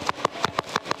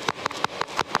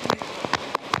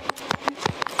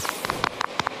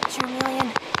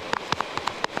 Charmeleon,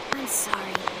 I'm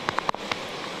sorry.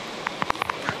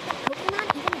 Pokemon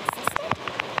even existed?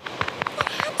 That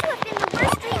had to have been the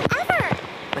worst dream ever!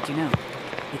 But you know,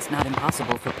 it's not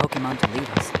impossible for Pokemon to leave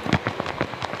us.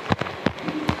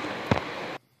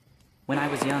 When I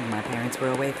was young, my parents were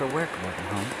away for work more than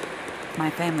home. My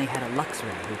family had a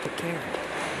Luxray who took care of it.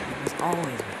 It was always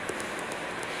with me.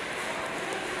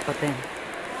 But then,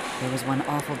 there was one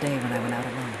awful day when I went out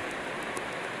alone.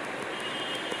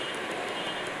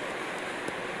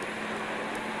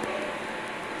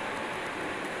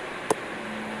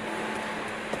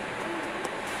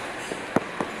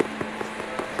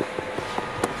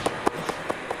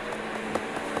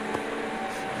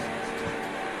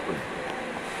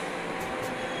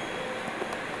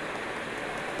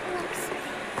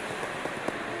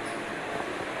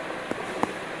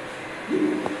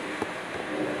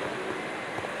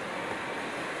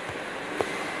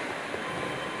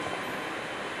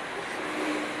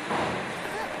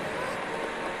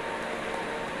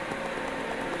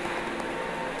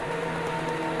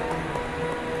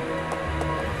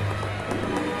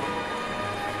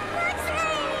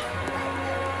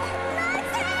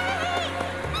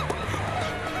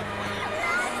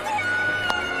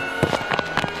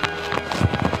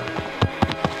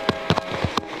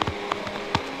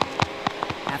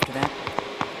 After that,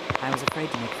 I was afraid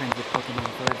to make friends with Pokemon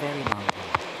for a very long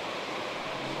time.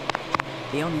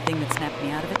 The only thing that snapped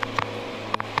me out of it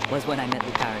was when I met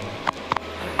Lucario.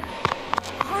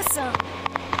 Awesome.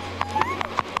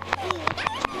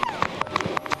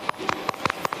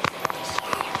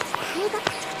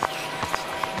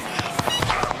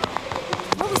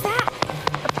 What was that?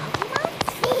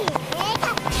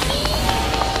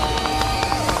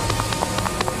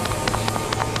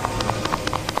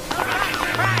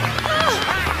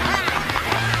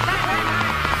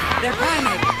 They're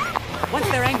primates! Once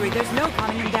they're angry, there's no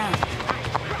calming them down.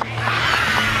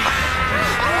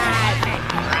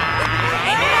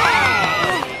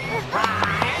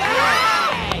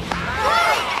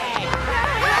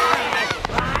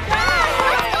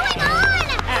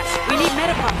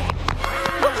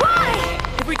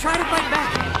 If we try to fight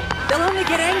back, they'll only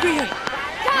get angrier.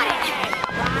 Got it!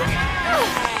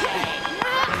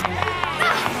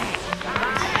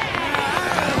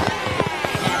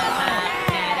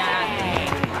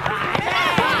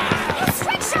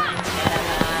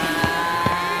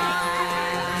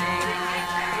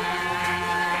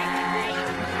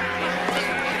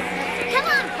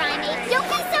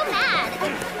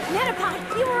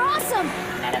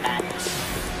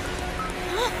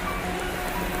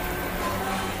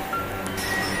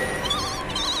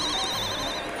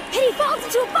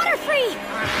 into a Butterfree!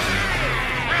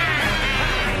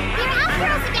 You're out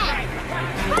girls again!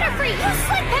 Butterfree, use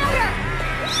Slick Powder!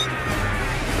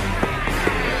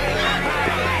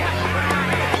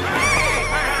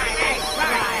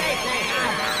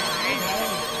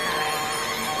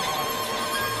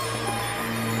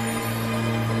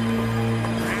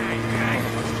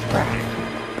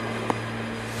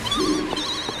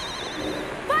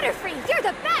 Butterfree, you're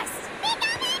the best!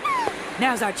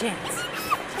 Now's our chance.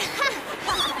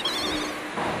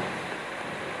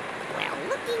 Well,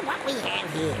 looky what we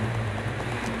have here.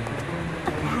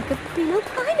 A pack of Primo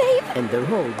Primeape! And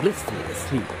they're all blissfully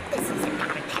asleep. This is a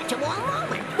catch-a-all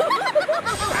moment.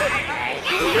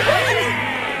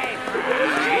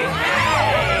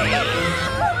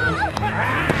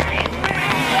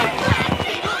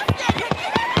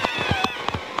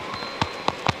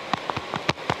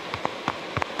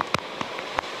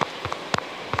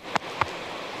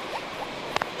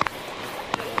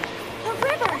 The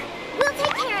river! We'll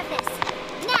take care of this.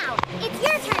 Now, it's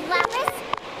your turn, Lapis.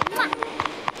 Mwah.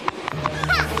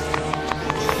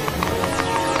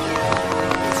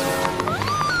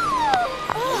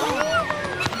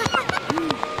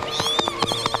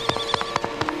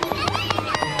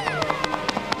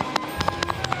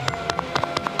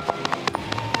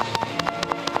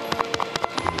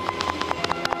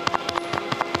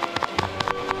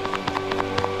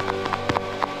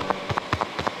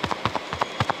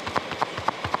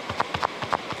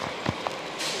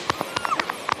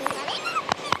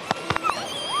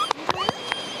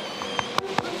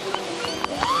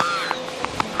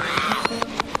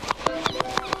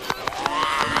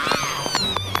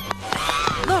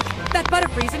 Look, that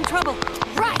Butterfree's in trouble.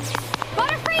 Right!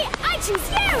 Butterfree, I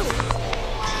choose you!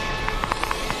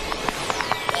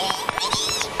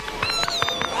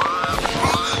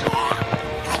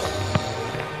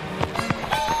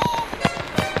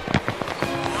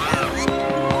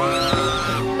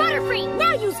 Butterfree,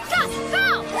 now use Just Go!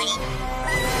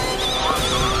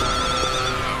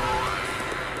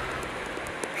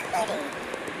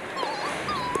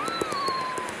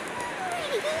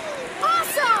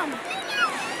 Awesome!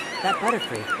 That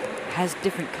Butterfree has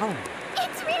different coloring.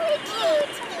 It's really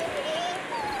cute!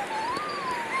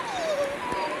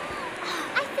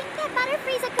 I think that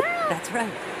Butterfree's a girl. That's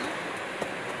right.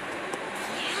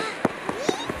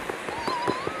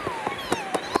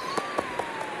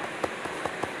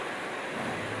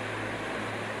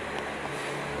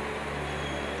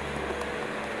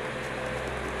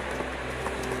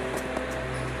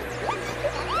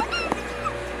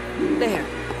 There,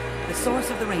 the source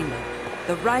of the rainbow,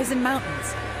 the Rising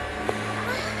Mountains.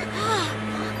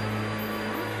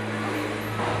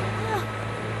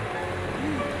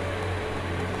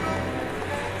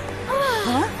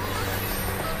 Huh?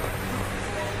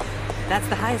 That's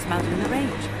the highest mountain in the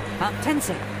range, Mount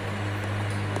Tensei.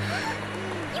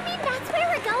 You mean that's where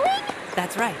we're going?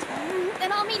 That's right.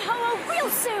 Then I'll meet Ho-Oh real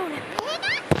soon!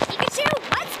 Pikachu,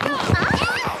 let's go!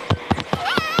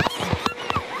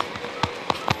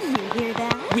 You hear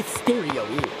that? With stereo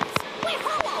ears. We're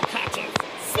Ho-Oh catchers.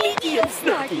 Sneaky and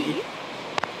snarky.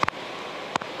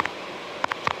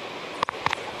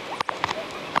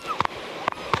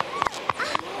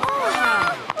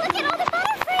 Look at all the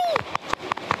Butterfree!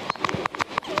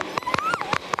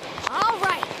 All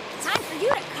right, time for you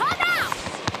to come out!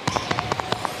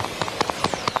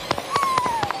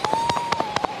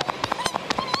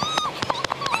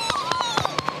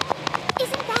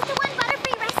 Isn't that the one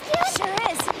Butterfree rescued? Sure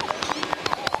is.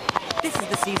 This is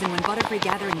the season when Butterfree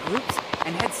gather in groups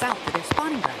and head south to their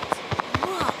spawning grounds.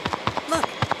 Whoa! Look,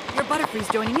 your Butterfree's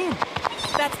joining in.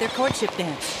 That's their courtship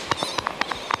dance.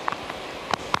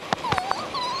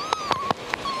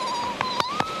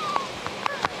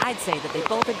 I'd say that they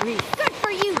both agree. Good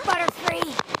for you,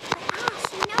 Butterfree! But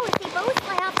Ash, you know if they both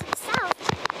fly off to the south,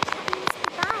 that means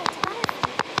goodbye to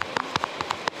Butterfree.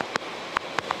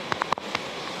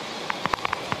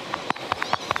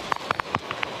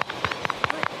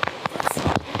 But that's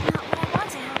not what I want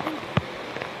to happen.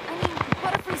 I mean,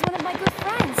 Butterfree's one of my good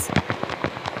friends.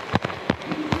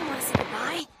 I don't want to say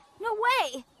goodbye. No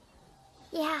way!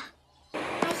 Yeah, I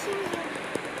hear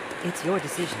you. It's your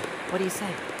decision. What do you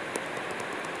say?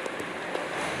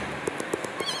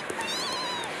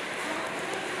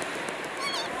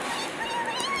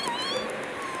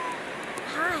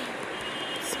 Hi.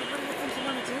 So what do you think you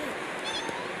want to do?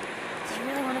 Do you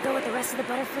really want to go with the rest of the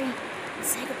Butterfree and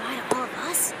say goodbye to all of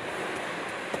us?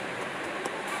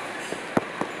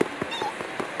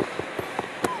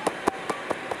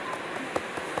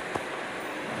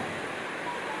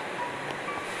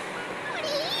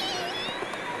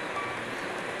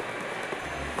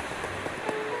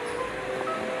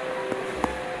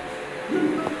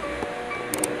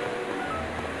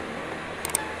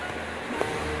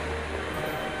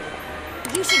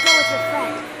 You should go with your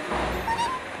friend.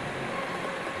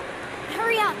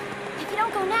 Hurry up. If you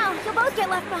don't go now, you'll both get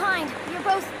left behind. You're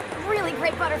both really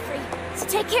great Butterfree. So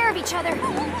take care of each other.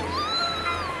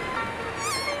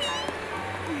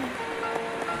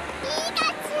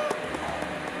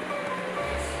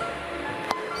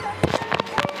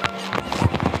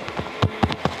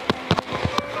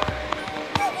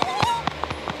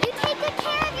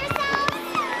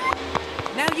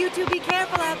 You be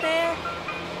careful out there.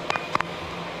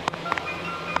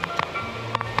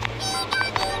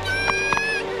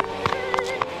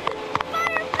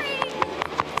 Butterfree!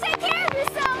 Take care of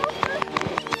yourself!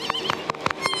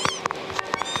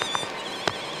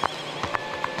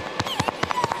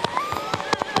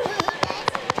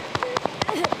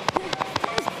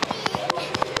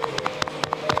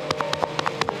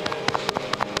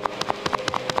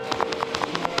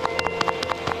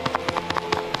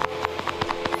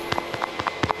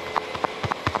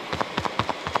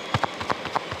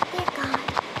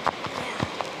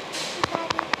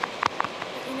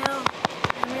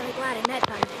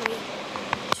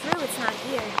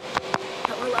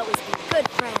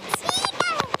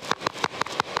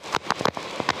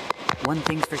 One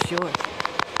thing's for sure.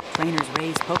 Trainers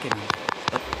raise Pokemon,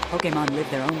 but Pokemon live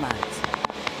their own lives.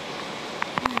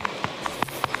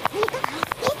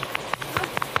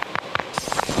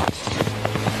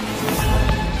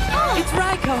 It's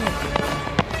Raikou!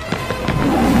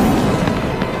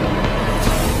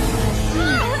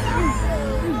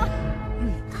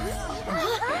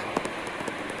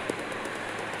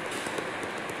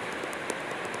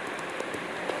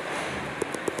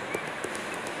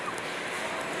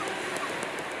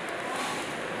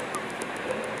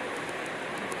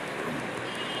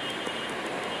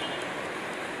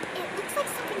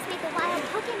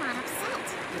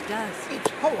 It's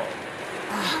Ho-Oh.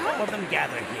 All of them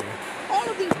gather here. All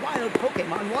of these wild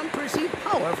Pokemon want to receive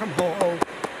power from Ho-Oh.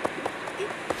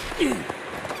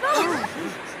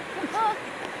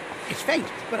 It's faint,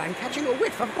 but I'm catching a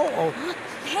whiff of Ho-Oh.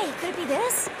 Hey, could it be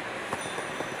this?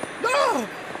 No!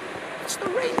 It's the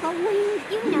Rainbow Wing.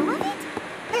 You know of it?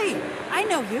 Hey, I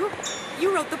know you.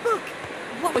 You wrote the book.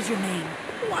 What was your name?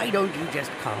 Why don't you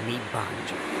just call me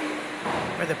Bonjo?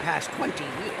 For the past 20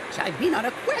 years, I've been on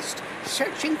a quest,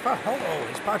 searching for Ho-Oh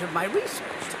as part of my research.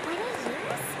 20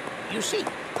 years? You see,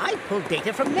 I pulled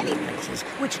data from many places,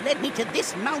 which led me to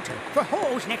this mountain for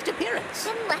Ho-Oh's next appearance.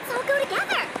 Then let's all go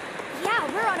together. Yeah,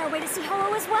 we're on our way to see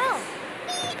Ho-Oh as well.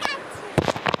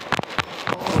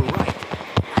 All right.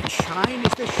 That shine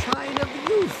is the shine of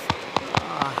youth.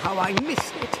 Ah, how I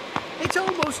missed it. It's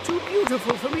almost too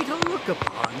beautiful for me to look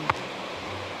upon.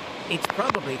 It's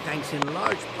probably thanks in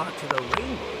large part to the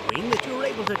Rainbow Wing that you were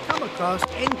able to come across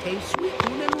Entei,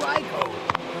 Suicune, and Raikou.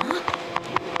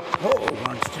 Ho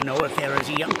wants to know if there is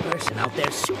a young person out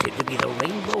there suited to be the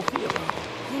Rainbow Hero.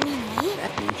 You mean me?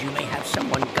 That means you may have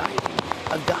someone guiding,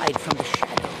 a guide from the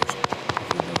shadows. Have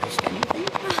you noticed anything?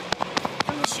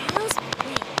 From the shadows?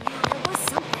 Wait, yeah, there was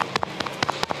something.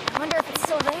 I wonder if it's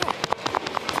still there.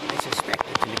 I suspect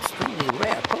it's an extremely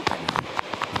rare Pokemon.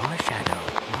 Marshadow.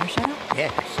 Marshadow?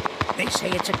 Yes. They say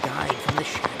it's a guide from the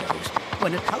shadows.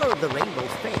 When the color of the rainbow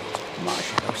fades,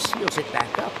 Marshadow seals it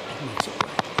back up and makes it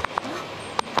bright.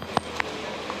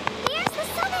 Here's the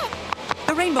summit!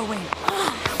 The Rainbow Wing.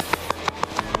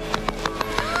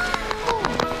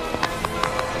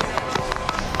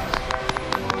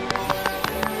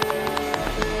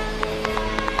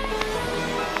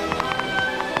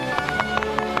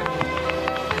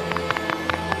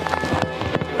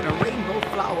 When a rainbow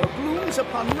flower blooms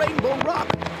upon Rainbow Rock,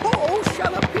 Ho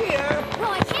shall appear!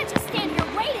 Well, I can't just stand here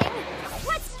waiting.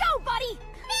 Let's go, buddy!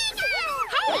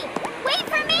 Hey, wait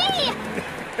for me!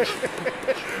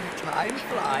 Time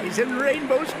flies and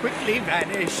rainbows quickly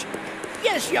vanish.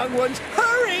 Yes, young ones,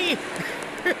 hurry!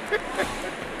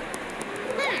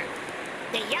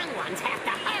 The young ones have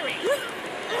to hurry.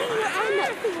 I'm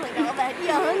not feeling all that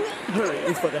young. Hurry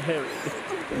is for the hurry.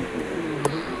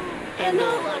 And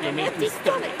all on an empty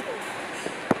stomach.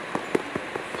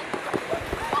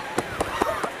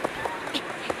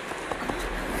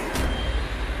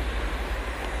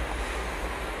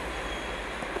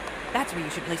 That's where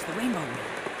you should place the Rainbow Wing.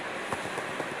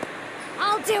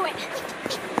 I'll do it.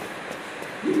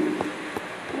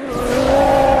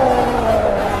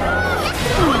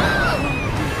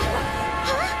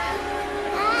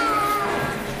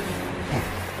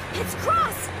 It's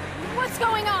Cross! What's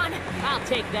going on? I'll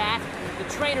take that. The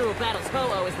trainer who battles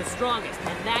Ho-Oh is the strongest,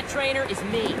 and that trainer is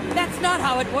me. That's not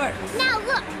how it works. Now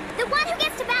look, the one who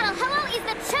gets to battle Ho-Oh is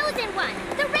the chosen one,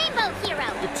 the Rainbow Hero.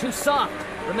 You're too soft.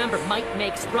 Remember, might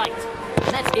makes right.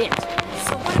 And that's it.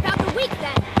 So what about the weak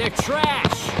then? They're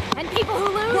trash! And people who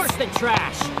lose? Worse than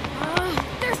trash!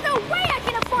 There's no way I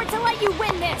can afford to let you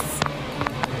win this!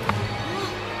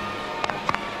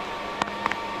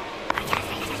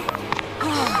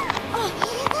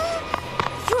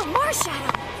 You're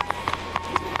Marshadow!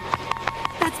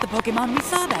 That's the Pokemon we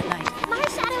saw that night.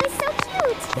 Marshadow is so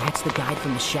cute! That's the guy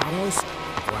from the shadows?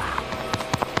 Wow.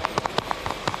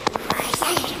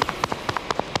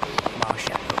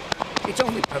 Marshadow. Its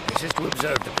only purpose is to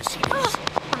observe the proceedings.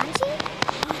 Banshee?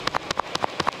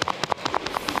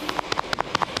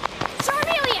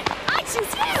 Charmeleon! I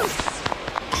choose you!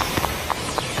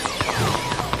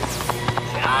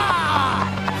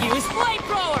 Ah! Use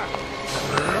Flamethrower!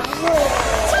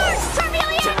 Charge,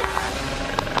 Charmeleon!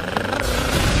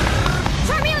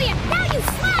 Charmeleon, now you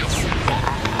slash!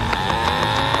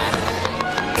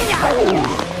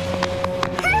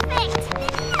 Perfect!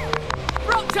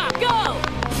 Rope Top, go!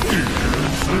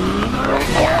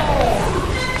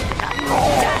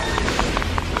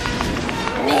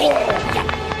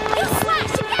 You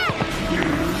slash again!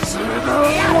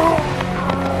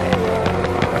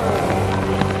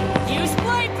 Use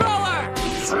Flamethrower!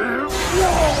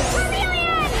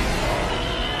 Charmeleon!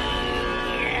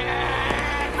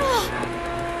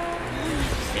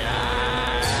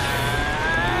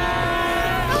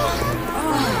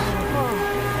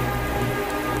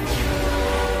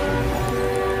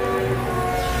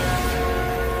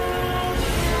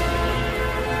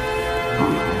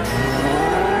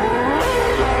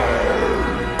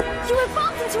 You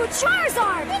evolved into a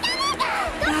Charizard!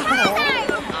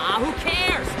 Ah, who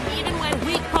cares? Even when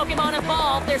weak Pokemon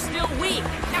evolve, they're still weak.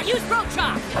 Now use Rope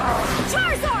Chop!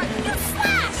 Charizard, you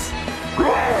slash!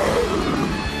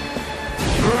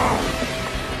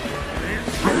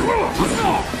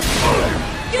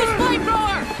 Use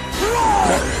Flamethrower!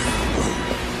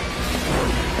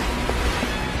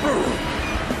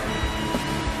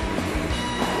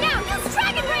 Now use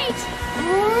Dragon Rage!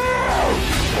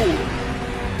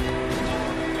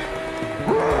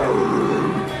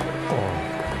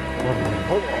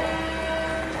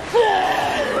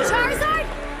 Charizard,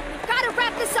 we've got to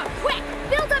wrap this up quick!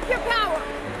 Build up your power!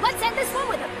 Let's end this one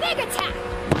with a big attack!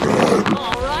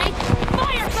 Alright,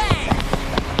 Fire Fang!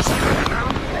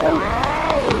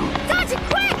 Dodge it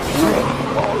quick!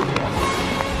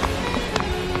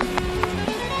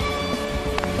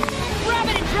 Grab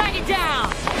it and drag it down!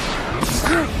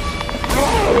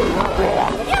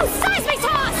 You Seismic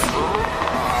Toss!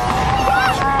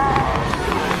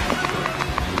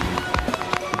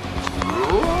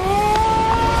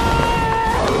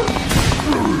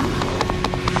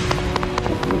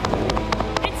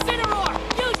 Incineroar!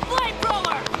 Use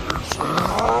Flamethrower!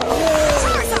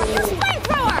 Charizard, use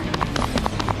Flamethrower!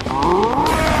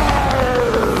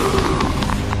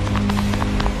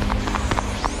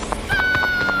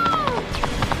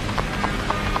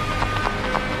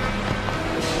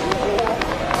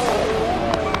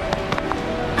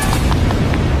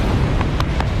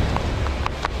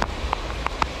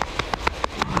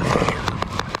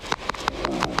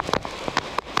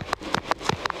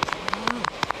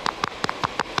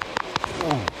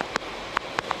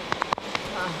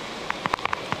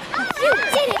 You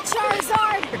did it,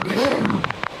 Charizard!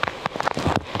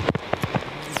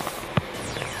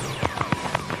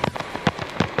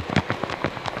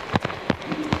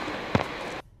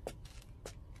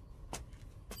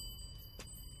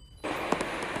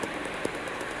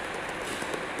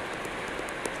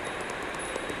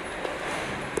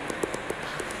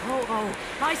 Ho-Oh!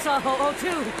 I saw Ho-Oh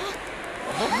too!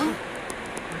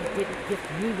 He didn't gift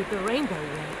me with the Rainbow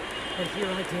Ring, but here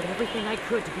I did everything I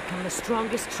could to become the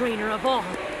strongest trainer of all.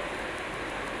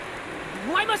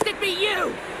 Why must it be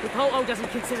you? If Ho-Oh doesn't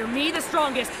consider me the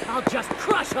strongest, I'll just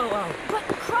crush Ho-Oh! But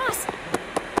Cross,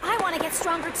 I want to get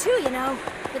stronger too, you know.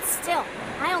 But still,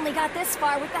 I only got this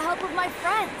far with the help of my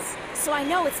friends. So I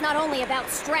know it's not only about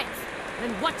strength.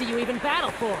 Then what do you even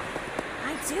battle for?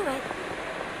 I do it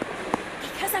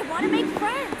because I want to make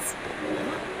friends.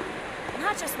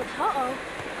 Not just with Ho-Oh.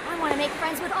 I want to make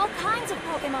friends with all kinds of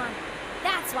Pokemon.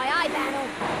 That's why I battle.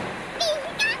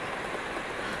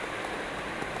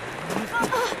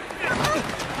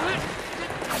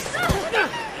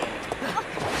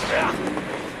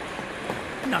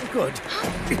 Not good.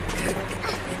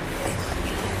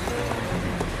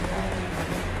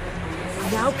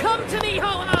 Now come to me,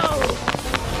 Ho-Oh!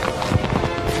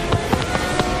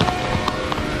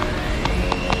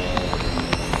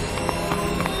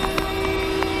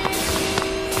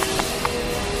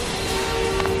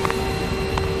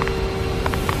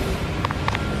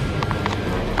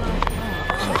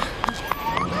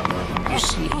 You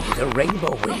see, the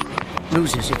Rainbow Ring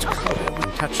loses its colder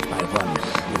when touched by one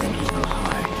with an evil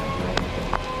heart.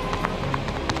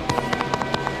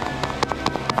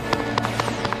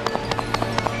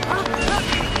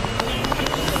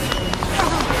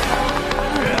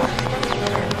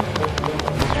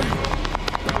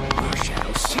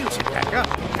 Marshadow seals it back up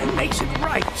and makes it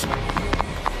right.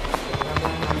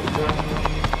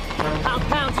 I'll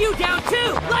pound you down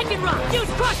too! Lichen Rock! Use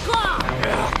Crush Claw!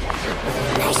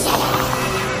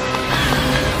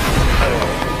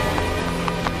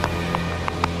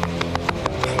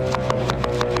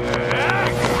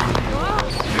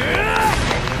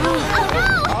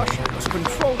 Marshall's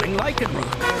controlling Lichen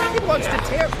Rock. It wants to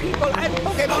tear people and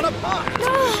Pokemon apart.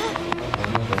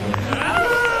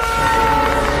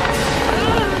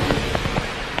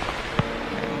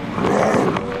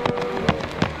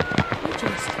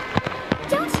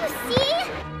 Don't you see?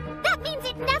 That means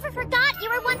it never forgot you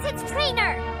were once its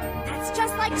trainer. That's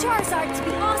just like Charizard to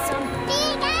be awesome.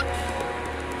 Pika!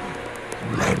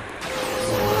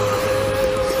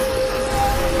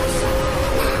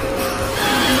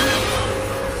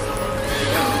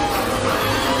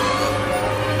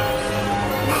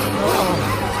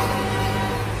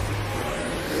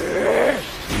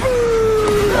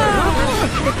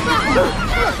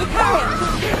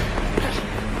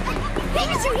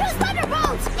 Pikachu, use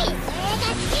Thunderbolts!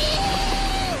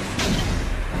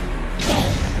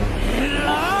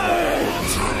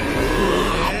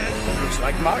 Looks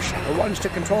like Marshadow wants to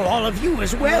control all of you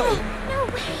as well. No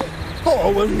way!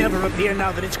 Ho-Oh will never appear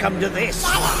now that it's come to this.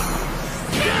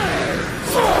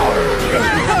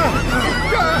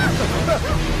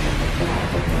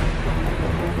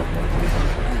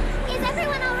 Is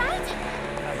everyone alright?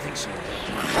 I think so.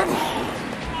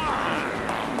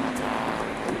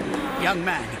 Young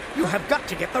man, you have got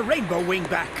to get the Rainbow Wing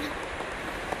back.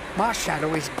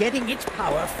 Marshadow is getting its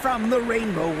power from the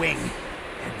Rainbow Wing.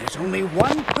 And there's only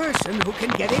one person who can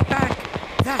get it back.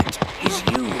 That is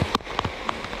you.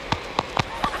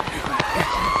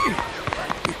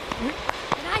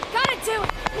 And I've got to do it!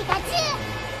 Pikachu!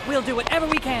 We'll do whatever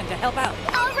we can to help out.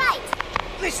 Alright!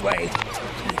 This way.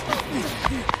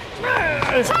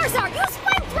 Charizard, use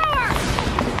Flamethrower!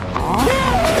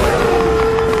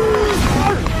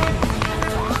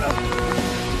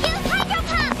 Use Hydro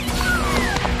Pump!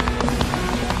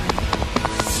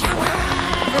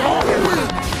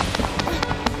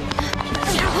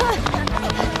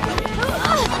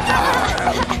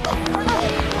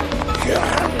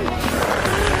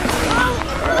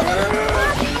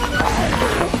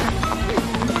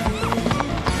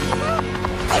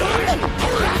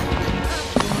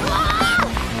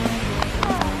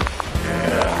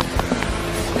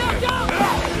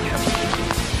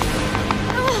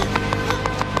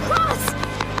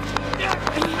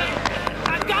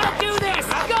 I've got to do this!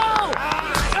 Go!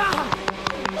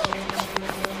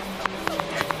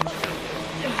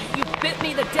 You bit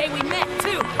me the day we met,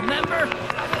 too, remember?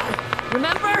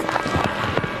 Remember?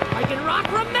 I can rock,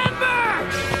 remember!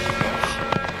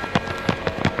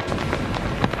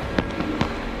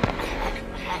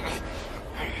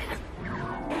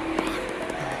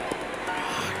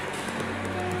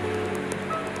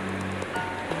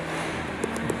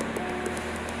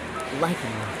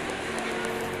 Lichen Rock.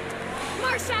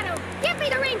 Marshadow, give me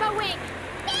the Rainbow Wing!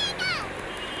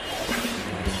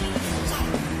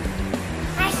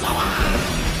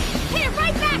 Hit it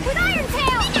right back with Iron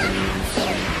Tail!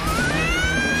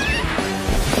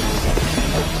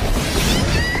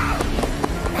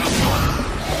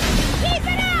 Keep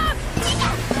it up!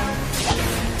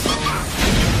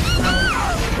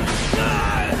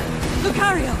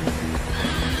 Lucario!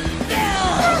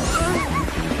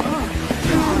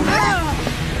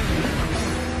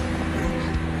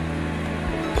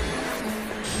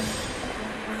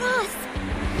 Cross!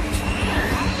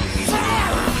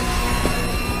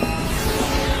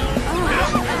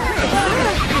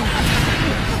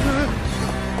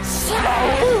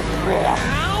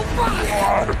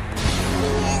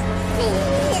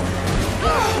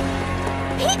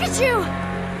 Pikachu!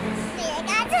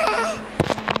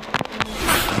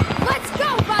 Let's go,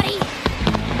 buddy!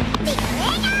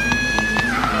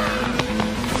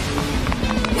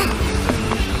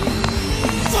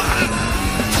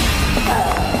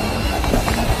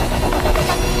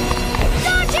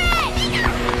 Dodge it!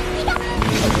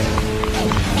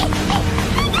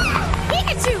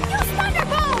 Pikachu, use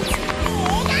Thunderbolt!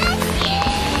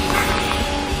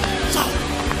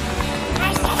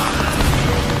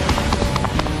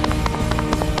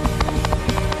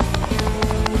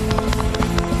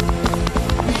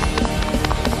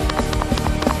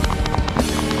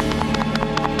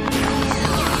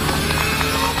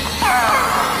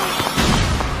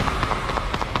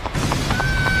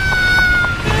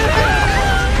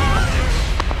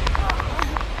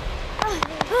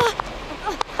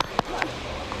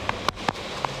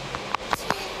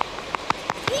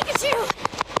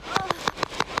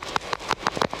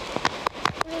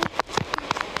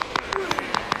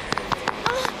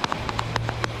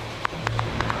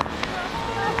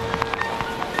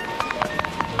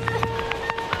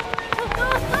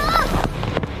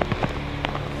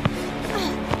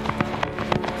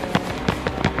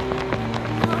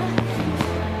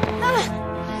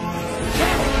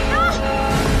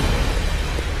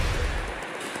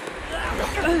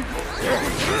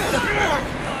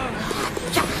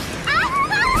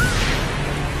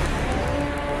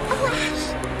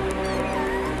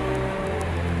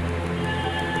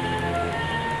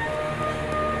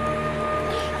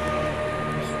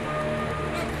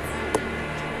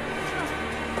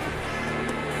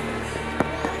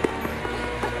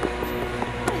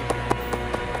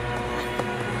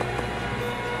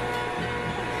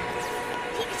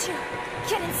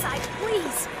 Get inside,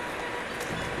 please.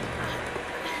 I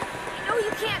know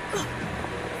you can't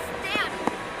stand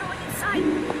going inside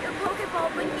your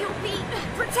Pokeball, but you'll be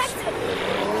protected.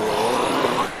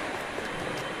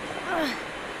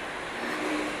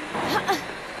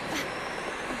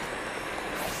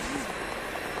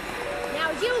 Now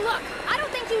you look. I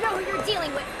don't think you know who you're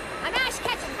dealing with. I'm Ash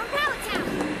Ketchum from Pallet Town,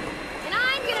 and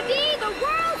I'm gonna be the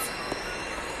world's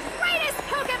greatest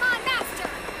Pokemon master.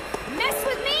 Mess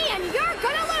with me and you're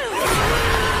gonna lose!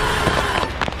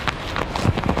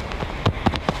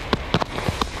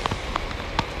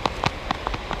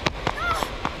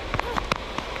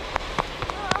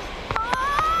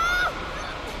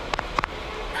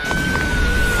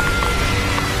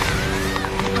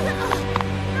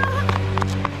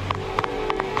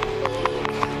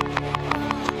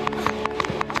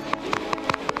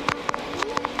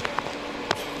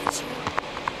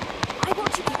 Why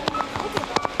won't you give me a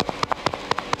Pokeball?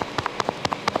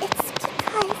 It's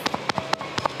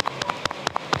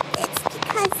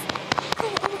because I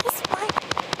always want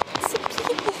to be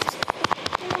with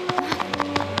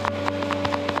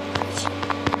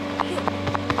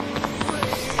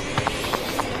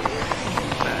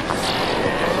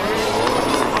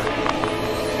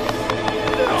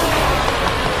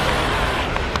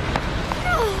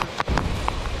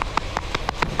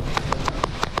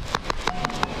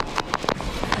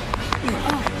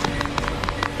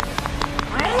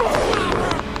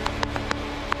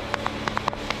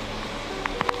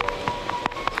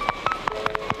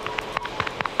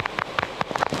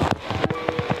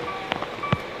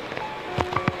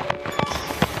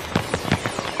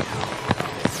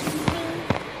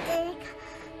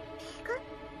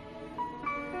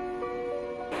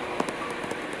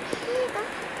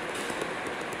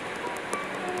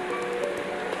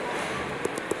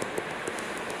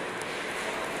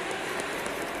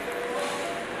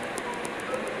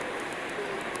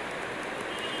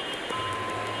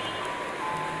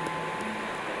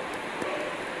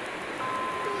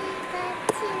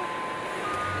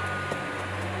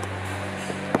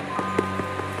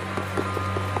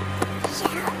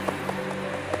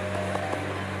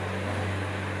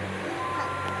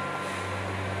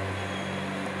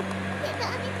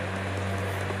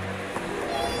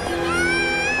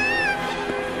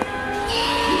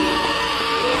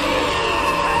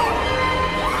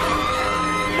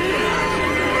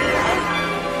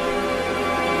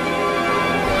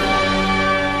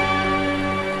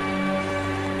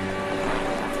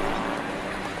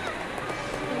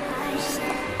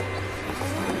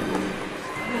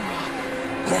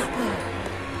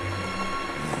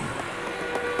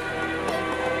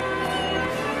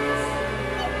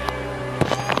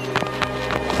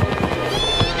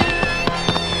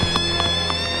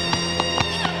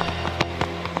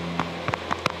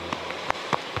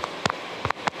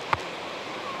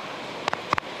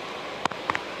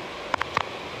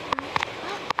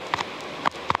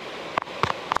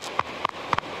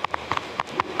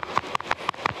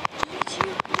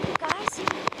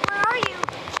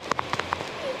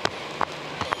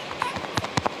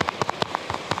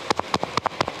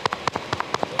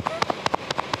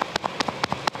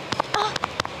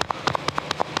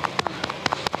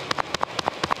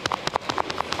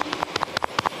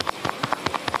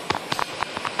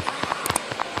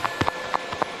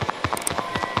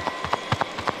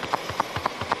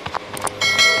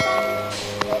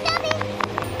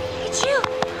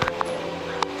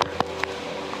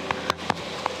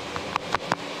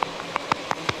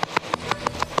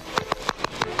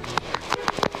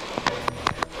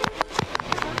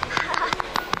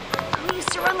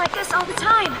like this all the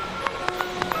time.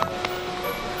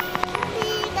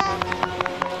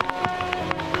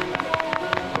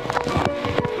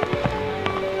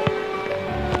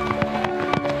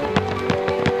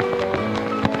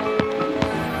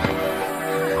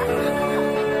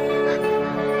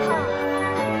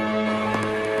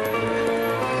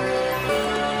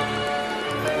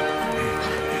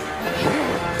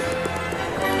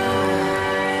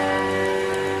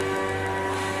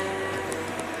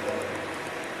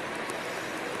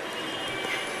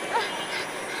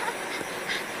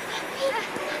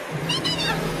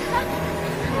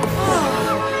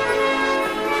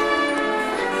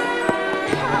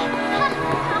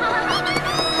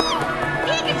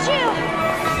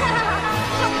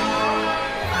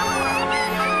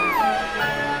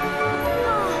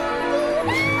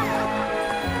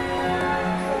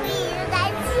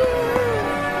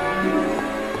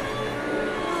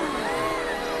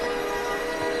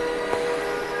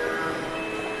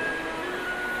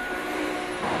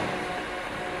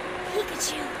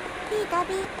 Pikachu.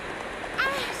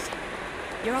 Ash.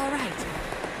 You're all right.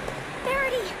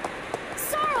 Verity!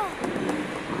 Sorrel!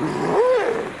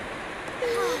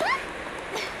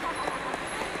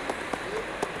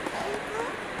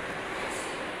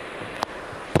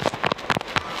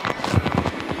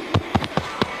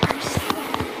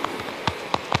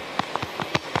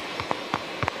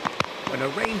 When a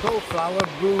rainbow flower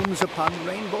blooms upon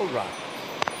Rainbow Rock.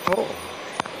 Oh.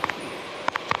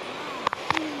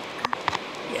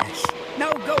 Yes.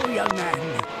 Now go, young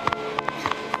man.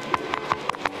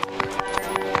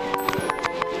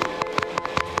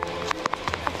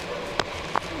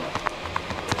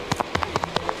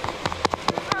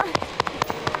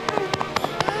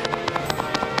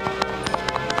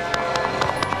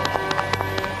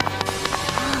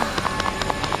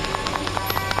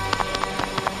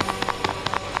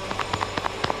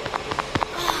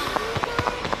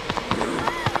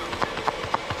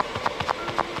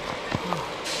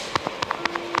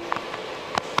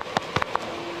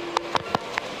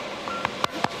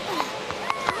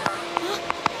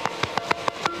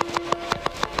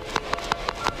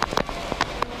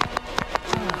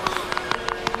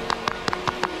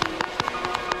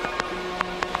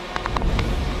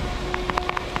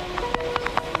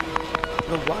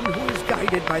 The one who is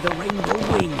guided by the rainbow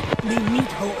wing may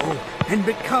meet Ho-Oh and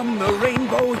become the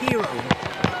rainbow hero.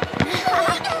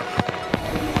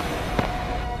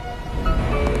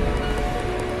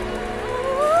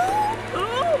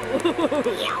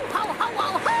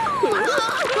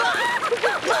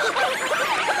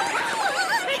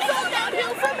 It's all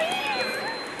downhill from here!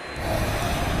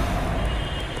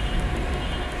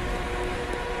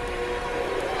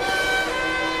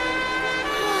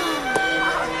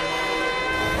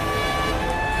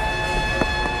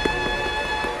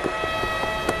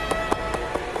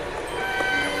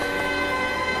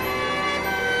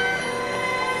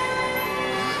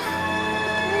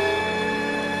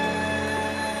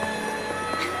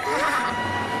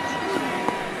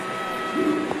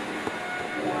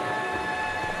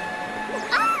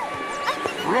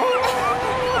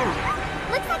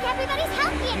 Looks like everybody's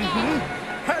healthy again.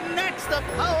 And that's the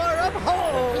power of Ho!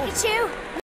 Pikachu!